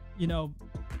 You know,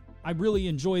 I really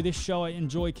enjoy this show. I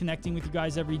enjoy connecting with you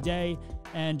guys every day,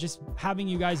 and just having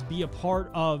you guys be a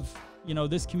part of, you know,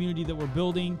 this community that we're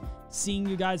building, seeing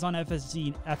you guys on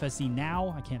FSE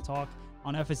Now. I can't talk.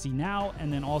 On FSE Now,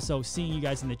 and then also seeing you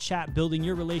guys in the chat, building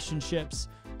your relationships.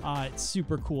 It's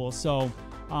super cool. So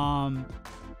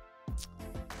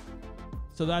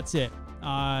that's it.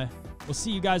 We'll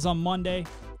see you guys on Monday,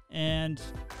 and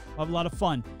we'll have a lot of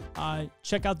fun.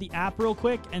 Check out the app real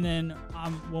quick, and then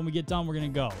when we get done, we're gonna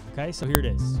go. Okay, so here it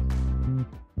is.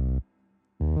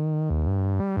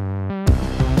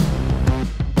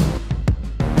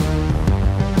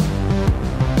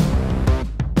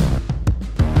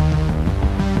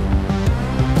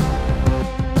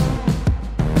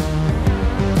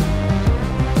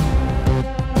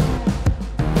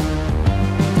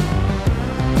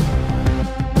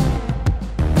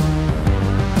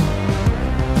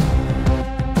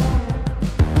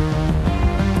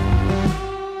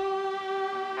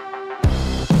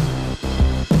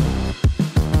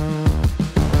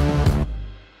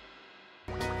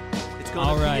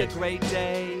 Great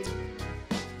day.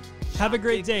 Have a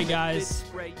great day, guys.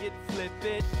 Spray it, flip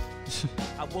it.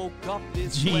 I woke up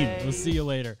this Gene, way. we'll see you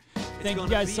later. Thank you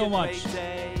guys so much.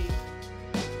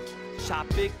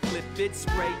 Chop it, clip it,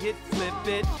 spray it, flip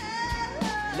it.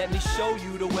 Let me show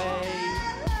you the way.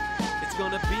 It's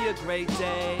gonna be a great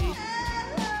day.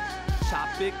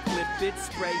 Chop it, clip it,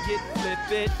 spray it,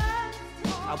 flip it.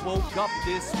 I woke up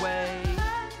this way.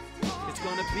 It's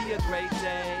gonna be a great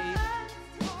day.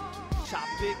 Chop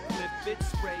it, flip it,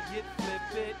 spray it,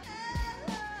 flip it.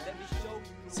 Let me show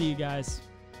you. See you guys.